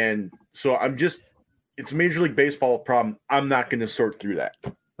 And so it's Major League Baseball problem. I'm not going to sort through that.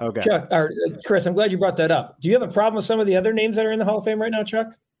 Okay. Chuck, or Chris, I'm glad you brought that up. Do you have a problem with some of the other names that are in the Hall of Fame right now,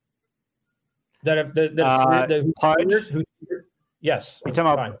 Chuck? Pudge? Yes. You're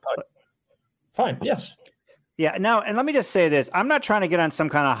talking about Fine. Yes. Yeah. Now, and let me just say this. I'm not trying to get on some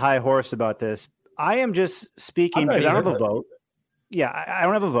kind of high horse about this. I am just speaking because I don't have a vote. Yeah, I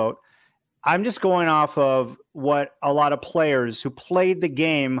don't have a vote. I'm just going off of what a lot of players who played the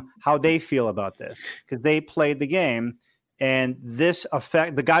game, how they feel about this, because they played the game, and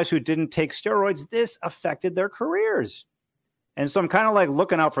the guys who didn't take steroids, this affected their careers. And so I'm kind of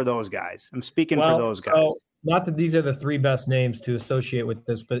looking out for those guys. I'm speaking for those guys. So not that these are the 3 best names to associate with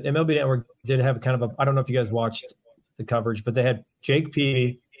this, but MLB Network did have kind of I don't know if you guys watched the coverage, but they had Jake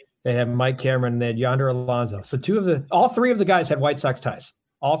Peavy, they had Mike Cameron, and they had Yonder Alonso. So all 3 of the guys had White Sox ties.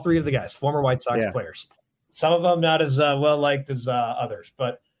 All 3 of the guys, former White Sox players. Some of them not as well-liked as others.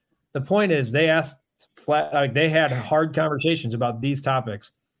 But the point is they asked they had hard conversations about these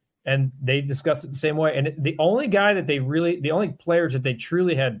topics, and they discussed it the same way. And the only players that they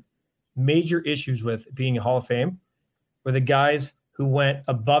truly had major issues with being a Hall of Fame were the guys who went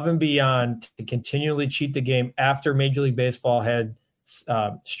above and beyond to continually cheat the game after Major League Baseball had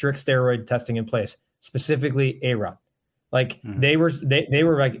strict steroid testing in place, specifically A-Rod. They were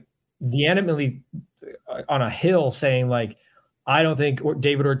vehemently on a hill saying I don't think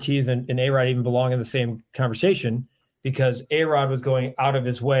David Ortiz and A-Rod even belong in the same conversation because A-Rod was going out of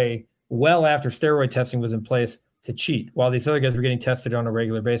his way well after steroid testing was in place to cheat while these other guys were getting tested on a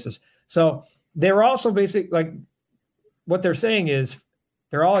regular basis. So they were also what they're saying is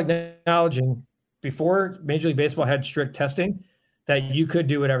they're all acknowledging before Major League Baseball had strict testing that you could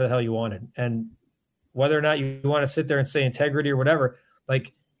do whatever the hell you wanted. And whether or not you want to sit there and say integrity or whatever,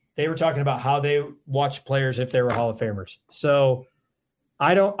 they were talking about how they watch players if they were Hall of Famers. So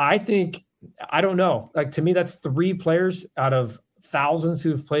I don't know. To me, that's 3 players out of thousands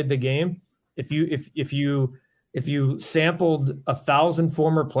who've played the game. If you sampled 1,000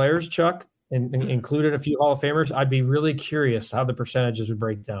 former players, Chuck, and included a few Hall of Famers, I'd be really curious how the percentages would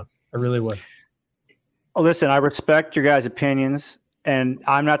break down. I really would. Oh, listen, I respect your guys' opinions, and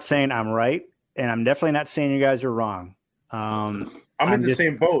I'm not saying I'm right, and I'm definitely not saying you guys are wrong. I'm in the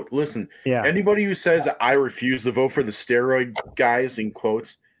same boat. Listen, anybody who says I refuse to vote for the steroid guys, in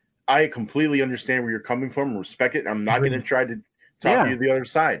quotes, I completely understand where you're coming from and respect it. I'm not going to try to talk to you the other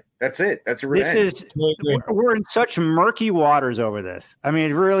side. That's it. That's a real we're in such murky waters over this. I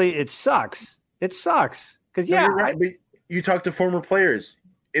mean, really, it sucks. It sucks. Because, you're right. But you talk to former players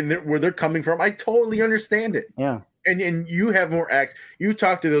and where they're coming from. I totally understand it. Yeah. And you have more you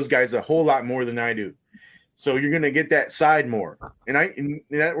talk to those guys a whole lot more than I do. So you're going to get that side more. And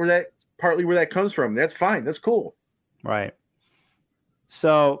partly where that comes from. That's fine. That's cool. Right.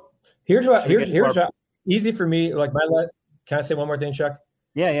 So here's what easy for me. Like can I say one more thing, Chuck?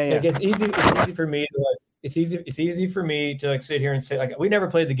 Yeah. Like it's easy for me to it's easy for me to like sit here and say like we never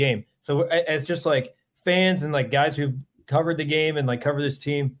played the game. So as just like fans and like guys who've covered the game and like cover this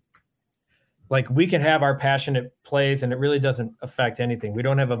team, like we can have our passionate plays and it really doesn't affect anything. We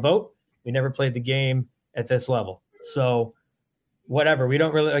don't have a vote. We never played the game at this level. So whatever, we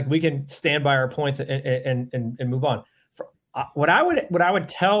don't really like, we can stand by our points and move on. What I would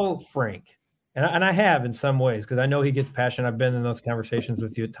tell Frank, and I have in some ways, because I know he gets passionate. I've been in those conversations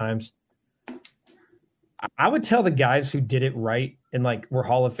with you at times. I would tell the guys who did it right and like were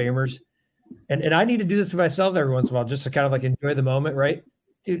Hall of Famers, and I need to do this to myself every once in a while just to kind of like enjoy the moment, right?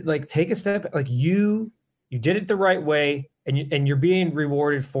 Dude, like take a step, like you did it the right way, and you're being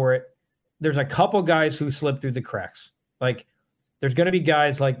rewarded for it. There's a couple guys who slipped through the cracks. Like there's going to be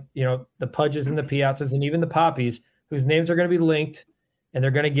guys like, you know, the Pudges and the Piazzas and even the Poppies whose names are going to be linked and they're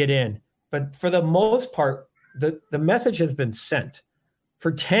going to get in. But for the most part, the message has been sent.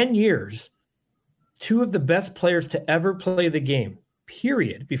 For 10 years, two of the best players to ever play the game,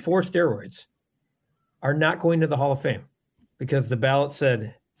 period, before steroids, are not going to the Hall of Fame because the ballot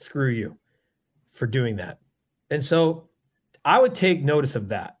said, screw you for doing that. And so I would take notice of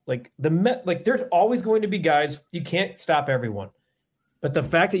that. Like there's always going to be guys, you can't stop everyone. But the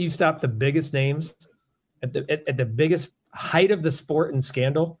fact that you stop the biggest names at the biggest height of the sport and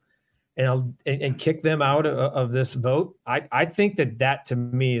scandal and kick them out of this vote, I think that to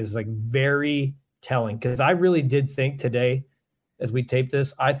me is like very telling, because I really did think today as we taped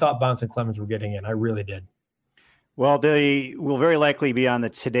this, I thought Bonds and Clemens were getting in. I really did. Well, they will very likely be on the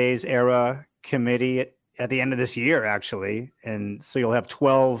Today's Era committee at the end of this year, actually. And so you'll have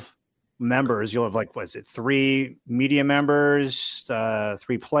 12 members. You'll have 3 media members,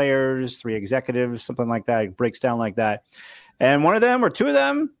 3 players, 3 executives, something like that. It breaks down like that. And one of them or two of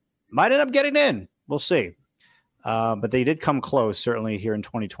them might end up getting in. We'll see. But they did come close, certainly here in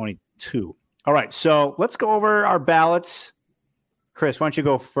 2022. All right, so let's go over our ballots. Chris, why don't you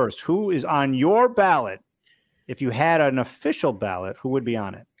go first? Who is on your ballot? If you had an official ballot, who would be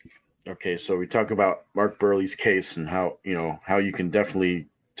on it? Okay, so we talk about Mark Buehrle's case and how you can definitely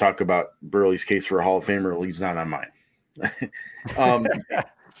talk about Buehrle's case for a Hall of Famer. Well, he's not on mine.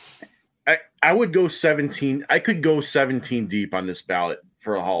 I would go 17. I could go 17 deep on this ballot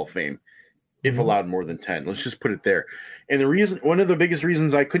for a Hall of Fame if allowed more than 10. Let's just put it there. And one of the biggest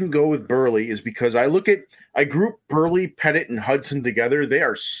reasons I couldn't go with Buehrle is because I group Buehrle, Pettit, and Hudson together. They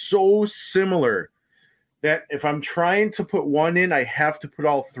are so similar that if I'm trying to put one in, I have to put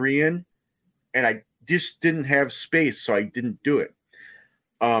all 3 in, and I just didn't have space, so I didn't do it.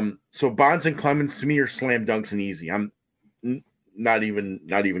 So Bonds and Clemens to me are slam dunks and easy. I'm not even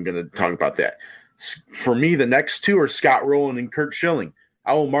going to talk about that. For me, the next 2 are Scott Rowland and Curt Schilling.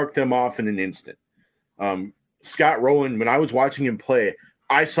 I will mark them off in an instant. Scott Rowland, when I was watching him play,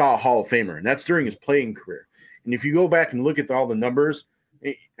 I saw a Hall of Famer, and that's during his playing career. And if you go back and look at all the numbers,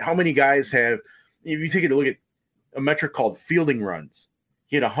 how many guys have – if you take a look at a metric called fielding runs,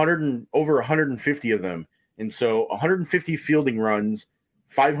 he had over 150 of them. And so 150 fielding runs,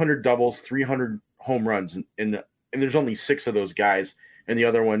 500 doubles, 300 home runs. And there's only 6 of those guys. And the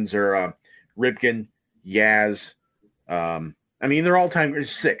other ones are Ripken, Yaz. They're all time.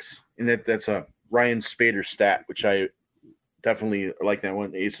 There's 6. And that's a Ryan Spader stat, which I definitely like that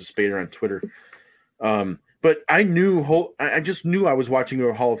one. Ace of Spader on Twitter. But I just knew I was watching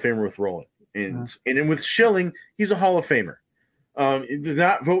a Hall of Famer with Rowland. And with Schilling, he's a Hall of Famer. Do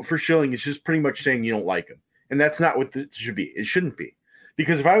not vote for Schilling. It's just pretty much saying you don't like him. And that's not what it should be. It shouldn't be.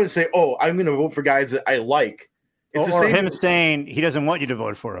 Because if I would say, I'm going to vote for guys that I like, it's the same. Him saying he doesn't want you to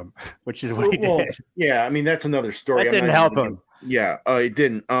vote for him, which is what he did. Yeah, that's another story. That didn't help him. Yeah, it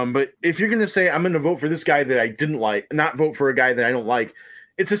didn't. But if you're going to say I'm going to vote for this guy that I didn't like, not vote for a guy that I don't like,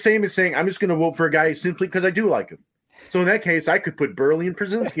 it's the same as saying I'm just going to vote for a guy simply because I do like him. So in that case, I could put Buehrle and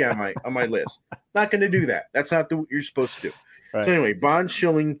Przinsky on my list. Not going to do that. That's not what you're supposed to do. Right. So anyway, Bonds,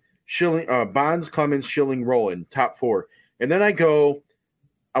 Bonds, Clemens, Schilling, Rowland, top 4. And then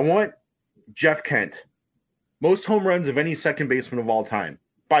I want Jeff Kent, most home runs of any second baseman of all time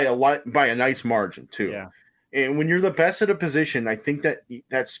by a nice margin too. Yeah. And when you're the best at a position, I think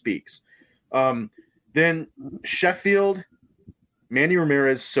that speaks. Then Sheffield, Manny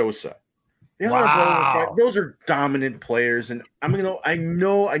Ramirez, Sosa. Wow. Those are dominant players, and I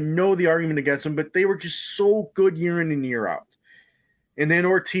know the argument against them, but they were just so good year in and year out. And then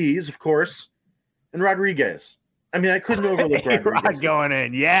Ortiz, of course, and Rodriguez. I mean, I couldn't overlook Rodriguez. Going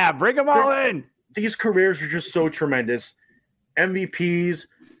in. Yeah, bring them all in. These careers are just so tremendous. MVPs,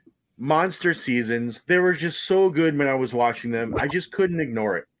 monster seasons. They were just so good when I was watching them. I just couldn't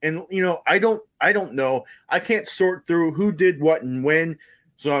ignore it. And, I don't know. I can't sort through who did what and when.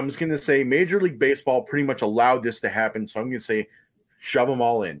 So I'm just going to say Major League Baseball pretty much allowed this to happen. So I'm going to say shove them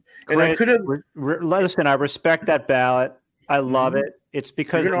all in. And I could have listen. I respect that ballot. I love it. It's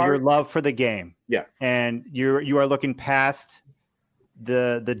because of your love for the game. Yeah, and you are looking past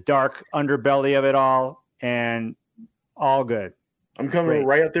the dark underbelly of it all, and all good. I'm coming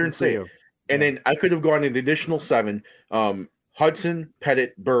right out there and say it. And then I could have gone an additional 7. Hudson,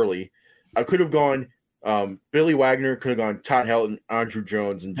 Pettit, Burley. I could have gone Billy Wagner. Could have gone Todd Helton, Andrew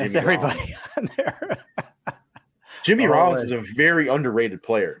Jones, and Jimmy. That's everybody on there. Jimmy Rollins is a very underrated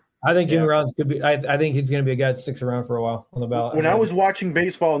player. I think Jimmy Rollins could be. I think he's going to be a guy that sticks around for a while on the ballot. When I was watching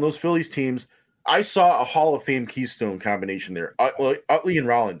baseball and those Phillies teams, I saw a Hall of Fame keystone combination there. Utley and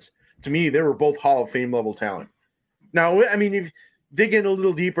Rollins. To me, they were both Hall of Fame level talent. Now, I mean, if dig in a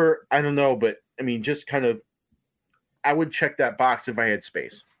little deeper, I don't know, but I mean, just kind of, I would check that box if I had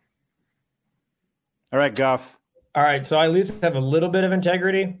space. All right, Guff. All right, so I at least have a little bit of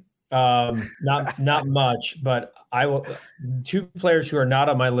integrity. Not much, but I will. 2 players who are not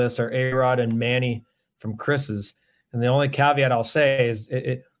on my list are A-Rod and Manny from Chris's. And the only caveat I'll say is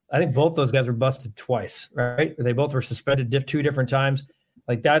I think both those guys were busted twice, right? They both were suspended 2 different times.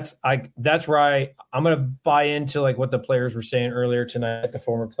 Like that's where I'm going to buy into like what the players were saying earlier tonight, the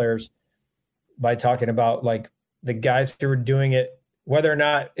former players, by talking about like the guys who were doing it, whether or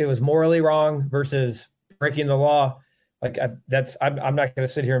not it was morally wrong versus breaking the law. Like I'm not going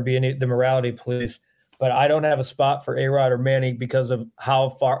to sit here and be the morality police, but I don't have a spot for A-Rod or Manny because of how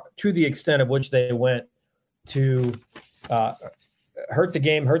far, to the extent of which they went to hurt the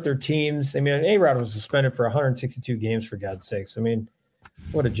game, hurt their teams. I mean, A-Rod was suspended for 162 games, for God's sakes. I mean,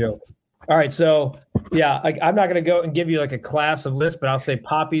 what a joke. All right, so yeah, I'm not going to go and give you like a class of list, but I'll say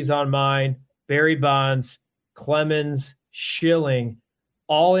Poppy's on mine, Barry Bonds, Clemens, Schilling,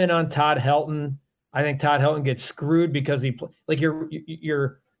 all in on Todd Helton. I think Todd Helton gets screwed because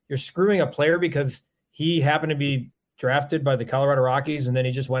you're screwing a player because he happened to be drafted by the Colorado Rockies and then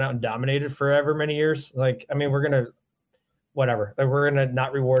he just went out and dominated for ever many years. Like, I mean, we're gonna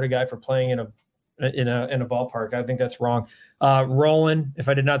not reward a guy for playing in a ballpark. I think that's wrong. Roland, if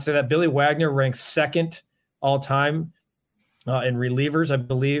I did not say that, Billy Wagner ranks 2nd all time in relievers, I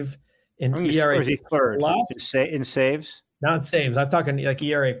believe. In ERA, or is he 3rd in saves? Not in saves. I'm talking like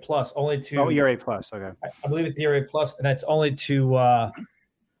ERA plus. Only to ERA plus. Okay, I believe it's ERA plus, and it's only to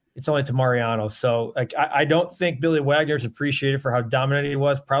Mariano. So like I don't think Billy Wagner's appreciated for how dominant he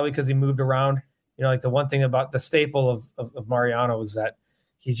was. Probably because he moved around. Like the one thing about the staple of Mariano was that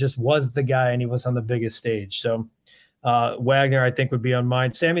he just was the guy and he was on the biggest stage. So Wagner, I think, would be on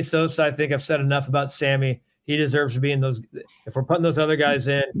mine. Sammy Sosa, I think I've said enough about Sammy. He deserves to be in those. If we're putting those other guys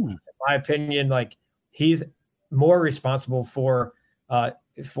in my opinion, like he's more responsible for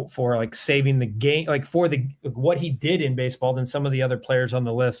like saving the game, like for what he did in baseball than some of the other players on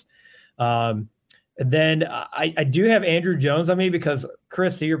the list. And then I do have Andrew Jones on me because,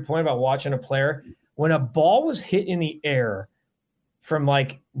 Chris, to your point about watching a player, when a ball was hit in the air from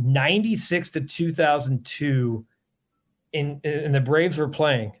like 96 to 2002 and the Braves were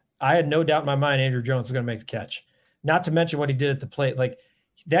playing, I had no doubt in my mind Andrew Jones was going to make the catch. Not to mention what he did at the plate. Like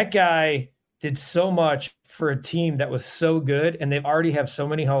that guy did so much for a team that was so good, and they've already have so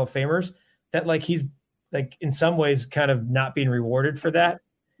many Hall of Famers that like he's like in some ways kind of not being rewarded for that.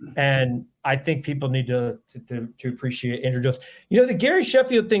 And I think people need to appreciate Andrew Jones. The Gary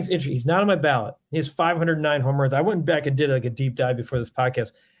Sheffield thing's interesting. He's not on my ballot. He has 509 home runs. I went back and did like a deep dive before this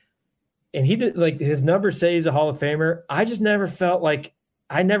podcast, and he did like his numbers say he's a Hall of Famer. I just never felt like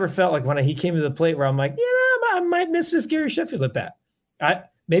when he came to the plate where I'm like, I might miss this Gary Sheffield at bat.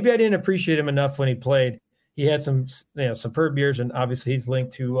 Maybe I didn't appreciate him enough when he played. He had some superb years, and obviously he's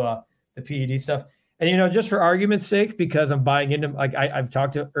linked to the PED stuff. And, just for argument's sake, because I'm buying into, like I've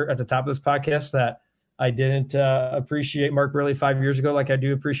talked to at the top of this podcast that I didn't appreciate Mark Buehrle 5 years ago like I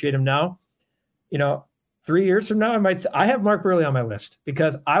do appreciate him now. 3 years from now, I have Mark Buehrle on my list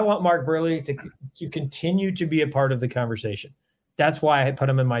because I want Mark Buehrle to continue to be a part of the conversation. That's why I put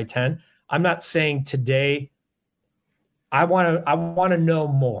him in my 10. I'm not saying today I want to know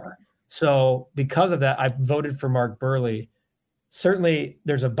more. So because of that, I voted for Mark Buehrle. Certainly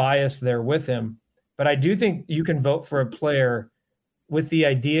there's a bias there with him, but I do think you can vote for a player with the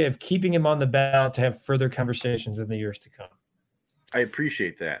idea of keeping him on the ballot to have further conversations in the years to come. I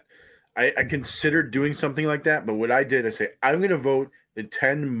appreciate that. I considered doing something like that, but what I did, I say, I'm going to vote the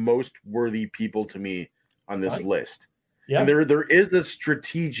 10 most worthy people to me on this list. Yeah. And there is the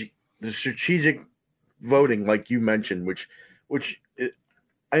strategic voting, like you mentioned, which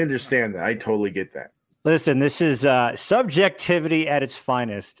I understand that. I totally get that. Listen, this is subjectivity at its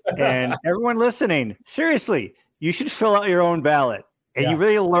finest. And everyone listening, seriously, you should fill out your own ballot. And you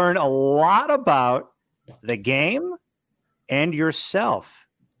really learn a lot about the game and yourself.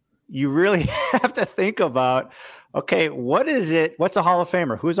 You really have to think about, okay, what is it? What's a Hall of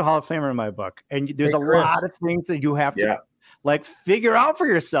Famer? Who's a Hall of Famer in my book? And there's a lot of things that you have to like figure out for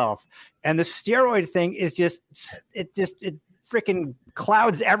yourself. And the steroid thing is it freaking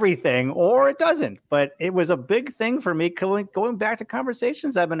clouds everything, or it doesn't. But it was a big thing for me going back to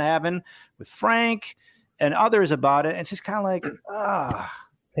conversations I've been having with Frank and others about it. It's just kind of like,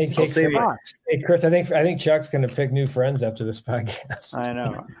 Hey, Chris, I think Chuck's going to pick new friends after this podcast. I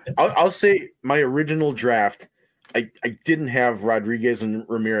know. I'll say my original draft, I didn't have Rodriguez and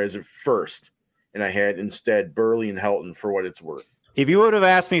Ramirez at first, and I had instead Burley and Helton for what it's worth. If you would have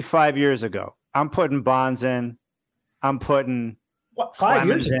asked me 5 years ago, I'm putting Bonds in. I'm putting 5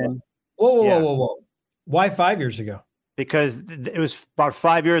 years ago? Whoa. Why 5 years ago? Because it was about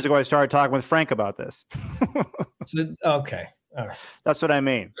 5 years ago I started talking with Frank about this. Okay. All right. That's what I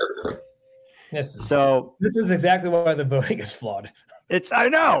mean. This is exactly why the voting is flawed. I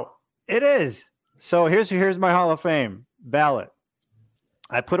know it is. So here's my Hall of Fame ballot.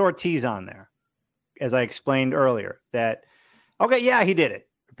 I put Ortiz on there, as I explained earlier. That he did it.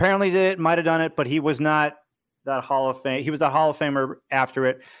 Apparently did it, might have done it, but he was not that Hall of Fame. He was the Hall of Famer after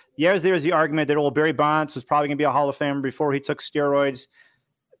it. Yes, there's the argument that old Barry Bonds was probably going to be a Hall of Famer before he took steroids.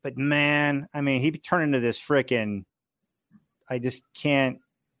 But man, I mean, he turned into this freaking. I just can't.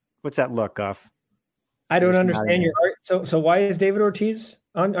 What's that look, Guff? I don't understand your art. So why is David Ortiz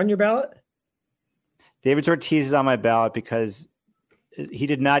on your ballot? David Ortiz is on my ballot because he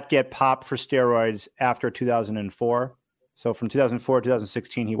did not get popped for steroids after 2004. So from 2004 to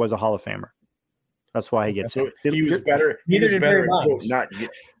 2016, he was a Hall of Famer. That's why he gets it. He was better. Neither did Barry Bonds.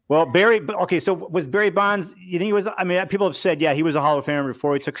 Well, Barry. Okay, so was Barry Bonds? You think he was? I mean, people have said, he was a Hall of Famer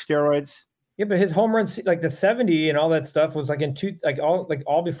before he took steroids. Yeah, but his home runs, like the 70 and all that stuff, was like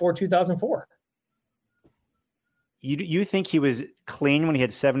all before 2004. You think he was clean when he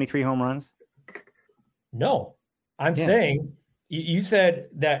had 73 home runs? No, I'm saying you said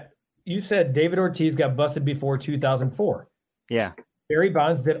David Ortiz got busted before 2004. Yeah, Barry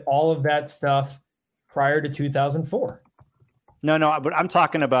Bonds did all of that stuff prior to 2004. No, but I'm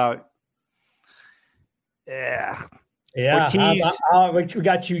talking about. Yeah. Ortiz. We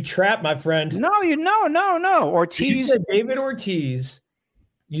got you trapped, my friend. No. Ortiz. You said David Ortiz.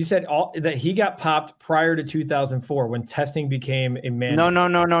 You said that he got popped prior to 2004 when testing became a mandate.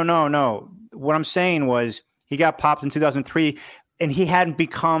 No. What I'm saying was he got popped in 2003, and he hadn't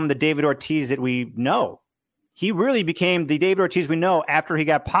become the David Ortiz that we know. He really became the David Ortiz we know after he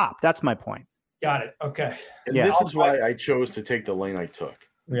got popped. That's my point. Got it. Okay. And this is why I chose to take the lane I took.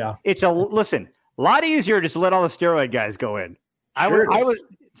 Yeah. Listen. A lot easier just to let all the steroid guys go in. I was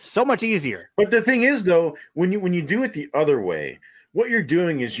so much easier. But the thing is, though, when you do it the other way, what you're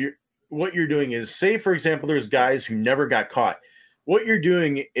doing is say, for example, there's guys who never got caught. What you're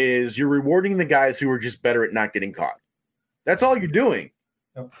doing is you're rewarding the guys who are just better at not getting caught. That's all you're doing,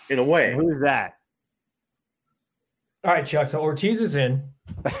 in a way. Who's that? All right, Chuck. So Ortiz is in.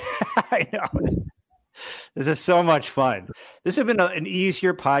 I know. This is so much fun. This would have been an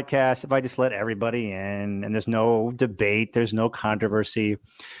easier podcast if I just let everybody in and there's no debate. There's no controversy.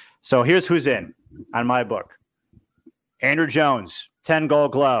 So here's who's in on my book. Andrew Jones, 10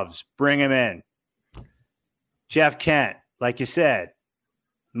 Gold Gloves. Bring him in. Jeff Kent, like you said,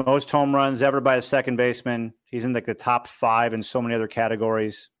 most home runs ever by a second baseman. He's in like the top 5 in so many other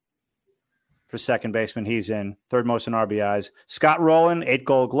categories. For second baseman, he's in. Third most in RBIs. Scott Rowland, 8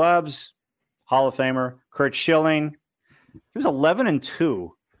 Gold Gloves. Hall of Famer. Curt Schilling. He was 11-2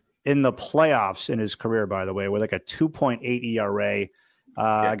 in the playoffs in his career, by the way, with like a 2.8 ERA.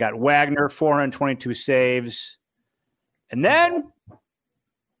 I got Wagner, 422 saves. And then,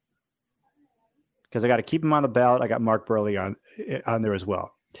 because I got to keep him on the ballot, I got Mark Burley on there as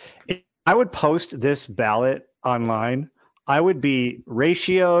well. If I would post this ballot online, I would be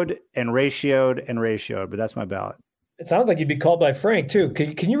ratioed, but that's my ballot. It sounds like you'd be called by Frank, too.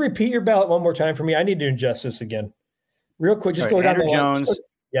 Can you repeat your ballot one more time for me? I need to ingest this again. Real quick, just go down Andrew Jones.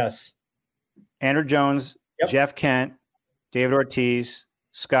 Yes. Andrew Jones, Jeff Kent, David Ortiz,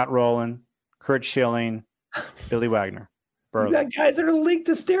 Scott Rowland, Curt Schilling, Billy Wagner. Burley. You got guys that are linked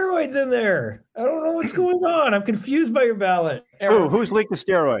to steroids in there. I don't know what's going on. I'm confused by your ballot. Who's linked to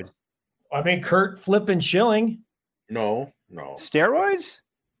steroids? I mean, Curt flipping Schilling. No. Steroids?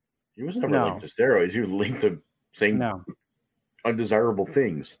 He was never linked to steroids. He was linked to saying undesirable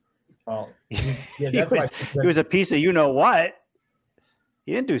things. Oh, he was a piece of what.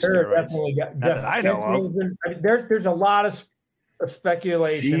 He didn't do steroids. I know of. There's a lot of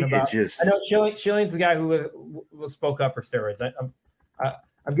speculation about. I know Schilling's the guy who spoke up for steroids.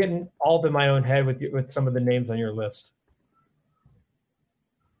 I'm getting all up in my own head with some of the names on your list.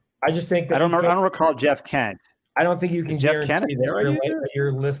 I just think that I don't recall Jeff Kent. I don't think you can guarantee that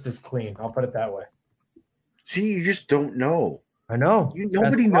your list is clean. I'll put it that way. See, you just don't know. I know.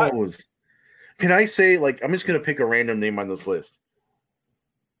 Nobody knows. Can I say, I'm just going to pick a random name on this list?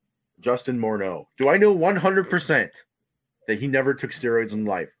 Justin Morneau. Do I know 100% that he never took steroids in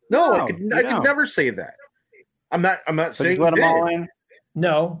life? No, I could never say that. I'm not saying let them all in.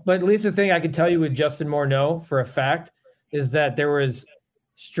 No, but at least the thing I can tell you with Justin Morneau for a fact is that there was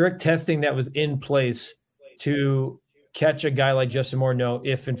strict testing that was in place to catch a guy like Justin Morneau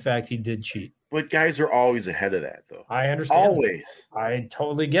if, in fact, he did cheat. But guys are always ahead of that, though. I understand. Always. I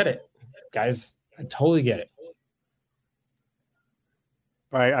totally get it. Guys, I totally get it.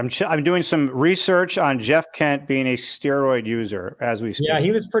 All right, I'm doing some research on Jeff Kent being a steroid user as we speak. Yeah,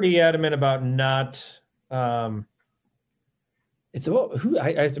 he was pretty adamant about not. It's about who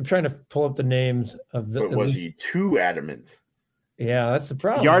I'm trying to pull up the names of the. But was he too adamant? Yeah, that's the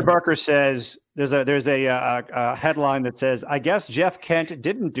problem. Yardbarker says there's a headline that says, "I guess Jeff Kent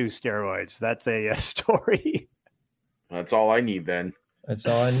didn't do steroids." That's a story. That's all I need then. That's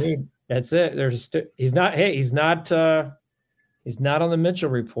all I need. That's it. He's not on the Mitchell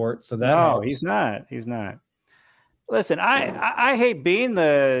report, so that helps. He's not. He's not. Listen, I hate being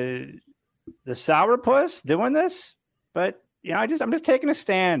the sourpuss doing this, but I'm just taking a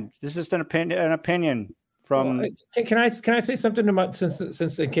stand. This is an opinion from. Well, can I say something about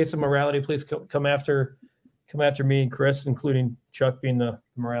since in case of morality, please come after me and Chris, including Chuck being the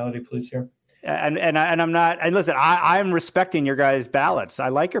morality police here. And I'm not. And listen, I'm respecting your guys' ballots. I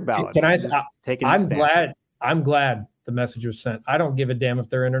like your ballots. I'm glad the message was sent. I don't give a damn if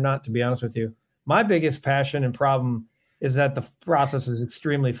they're in or not, to be honest with you. My biggest passion and problem is that the process is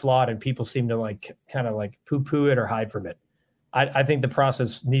extremely flawed and people seem to kind of poo-poo it or hide from it. I think the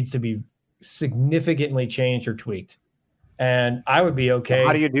process needs to be significantly changed or tweaked. And I would be okay.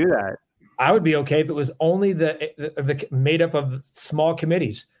 How do you do that? I would be okay if it was only the made up of small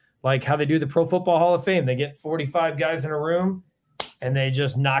committees, like how they do the Pro Football Hall of Fame. They get 45 guys in a room and they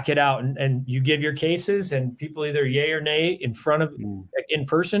just knock it out, and you give your cases, and people either yay or nay in front of in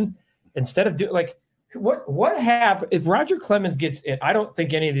person. Instead of what happened if Roger Clemens gets in? I don't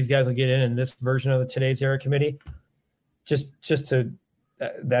think any of these guys will get in this version of the Today's Era committee. Just to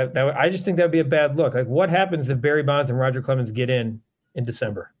that I just think that would be a bad look. Like, what happens if Barry Bonds and Roger Clemens get in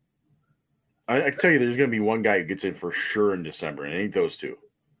December? I tell you, there's going to be one guy who gets in for sure in December, and it ain't those two.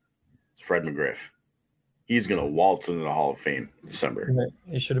 It's Fred McGriff. He's going to waltz into the Hall of Fame in December.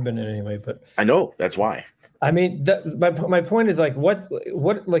 He should have been in anyway, but I know that's why. I mean, my point is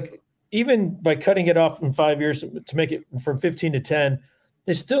what even by cutting it off in 5 years to make it from 15 to 10,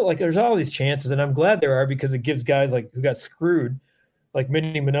 there's still there's all these chances, and I'm glad there are because it gives guys who got screwed, like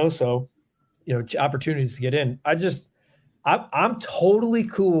Minnie Minoso, opportunities to get in. I'm totally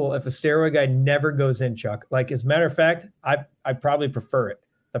cool if a steroid guy never goes in, Chuck. As a matter of fact, I probably prefer it.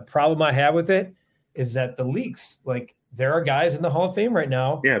 The problem I have with it is that the leaks, there are guys in the Hall of Fame right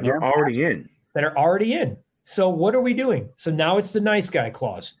now. Yeah, they're already in. That are already in. So what are we doing? So now it's the nice guy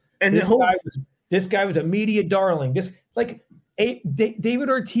clause. And this guy was a media darling. David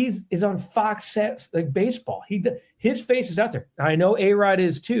Ortiz is on Fox sets baseball. His face is out there. I know A-Rod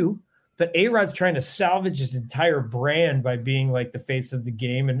is too, but A-Rod's trying to salvage his entire brand by being the face of the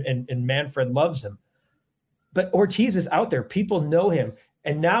game, and Manfred loves him. But Ortiz is out there. People know him.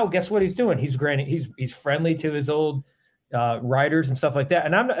 And now, guess what he's doing? He's friendly to his old writers and stuff like that.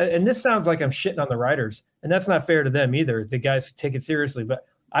 And this sounds like I'm shitting on the writers, and that's not fair to them either. The guys who take it seriously, but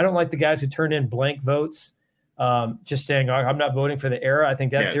I don't like the guys who turn in blank votes, just saying, "I'm not voting for the Era." I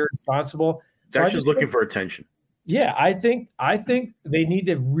think that's irresponsible. That's just looking for attention. Yeah, I think they need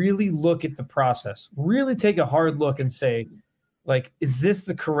to really look at the process, really take a hard look, and say, is this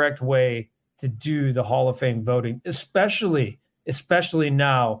the correct way to do the Hall of Fame voting, especially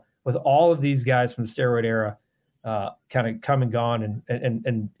now with all of these guys from the steroid era kind of come and gone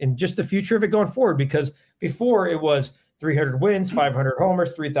and just the future of it going forward. Because before it was 300 wins, 500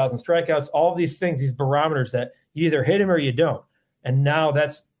 homers, 3,000 strikeouts, all of these things, these barometers that you either hit him or you don't. And now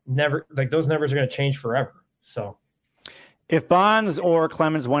that's never those numbers are going to change forever. So if Bonds or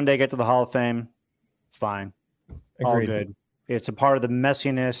Clemens one day get to the Hall of Fame, fine. Agreed. All good. It's a part of the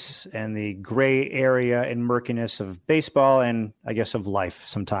messiness and the gray area and murkiness of baseball and I guess of life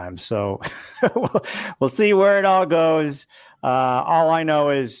sometimes. So we'll see where it all goes. All I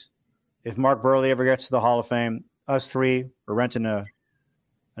know is if Mark Buehrle ever gets to the Hall of Fame, us three are renting a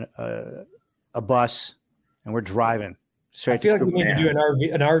bus and we're driving straight. I feel like we need to do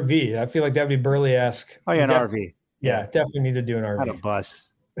an RV. I feel like that'd be Buehrle-esque. Oh yeah, an RV. Yeah, definitely need to do an RV. Not a bus.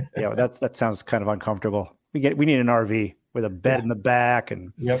 Yeah, that sounds kind of uncomfortable. We need an RV with a bed in the back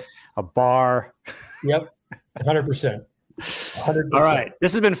and a bar. Yep, 100%. 100%. All right,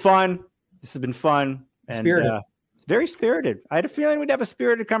 this has been fun. And, spirited. Very spirited. I had a feeling we'd have a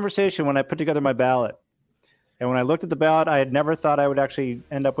spirited conversation when I put together my ballot. And when I looked at the ballot, I had never thought I would actually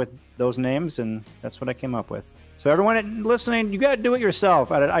end up with those names, and that's what I came up with. So everyone listening, you got to do it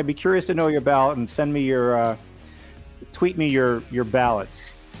yourself. I'd be curious to know your ballot and send me tweet me your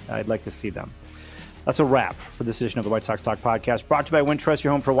ballots. I'd like to see them. That's a wrap for this edition of the White Sox Talk podcast, brought to you by Wintrust,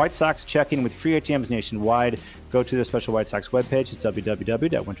 your home for White Sox checking with free ATMs nationwide. Go to the special White Sox webpage. It's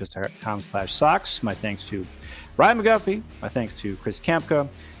www.wintrust.com/Sox. My thanks to Ryan McGuffey. My thanks to Chris Kampka.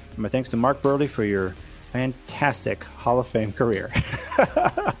 And my thanks to Mark Buehrle for your fantastic Hall of Fame career.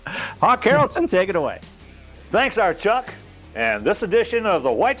 Hawk Harrelson, take it away. Thanks, our Chuck. And this edition of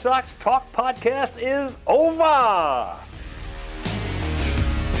the White Sox Talk podcast is over.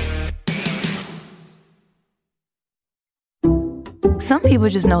 Some people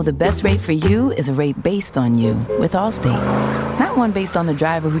just know the best rate for you is a rate based on you with Allstate. Not one based on the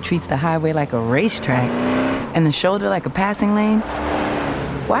driver who treats the highway like a racetrack and the shoulder like a passing lane.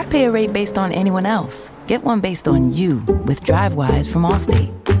 Why pay a rate based on anyone else? Get one based on you with DriveWise from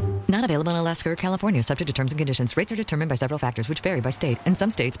Allstate. Not available in Alaska or California, subject to terms and conditions. Rates are determined by several factors, which vary by state. In some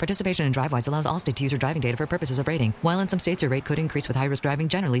states, participation in DriveWise allows Allstate to use your driving data for purposes of rating. While in some states, your rate could increase with high-risk driving.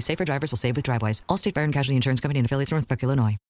 Generally, safer drivers will save with DriveWise. Allstate Fire and Casualty Insurance Company and affiliates, Northbrook, Illinois.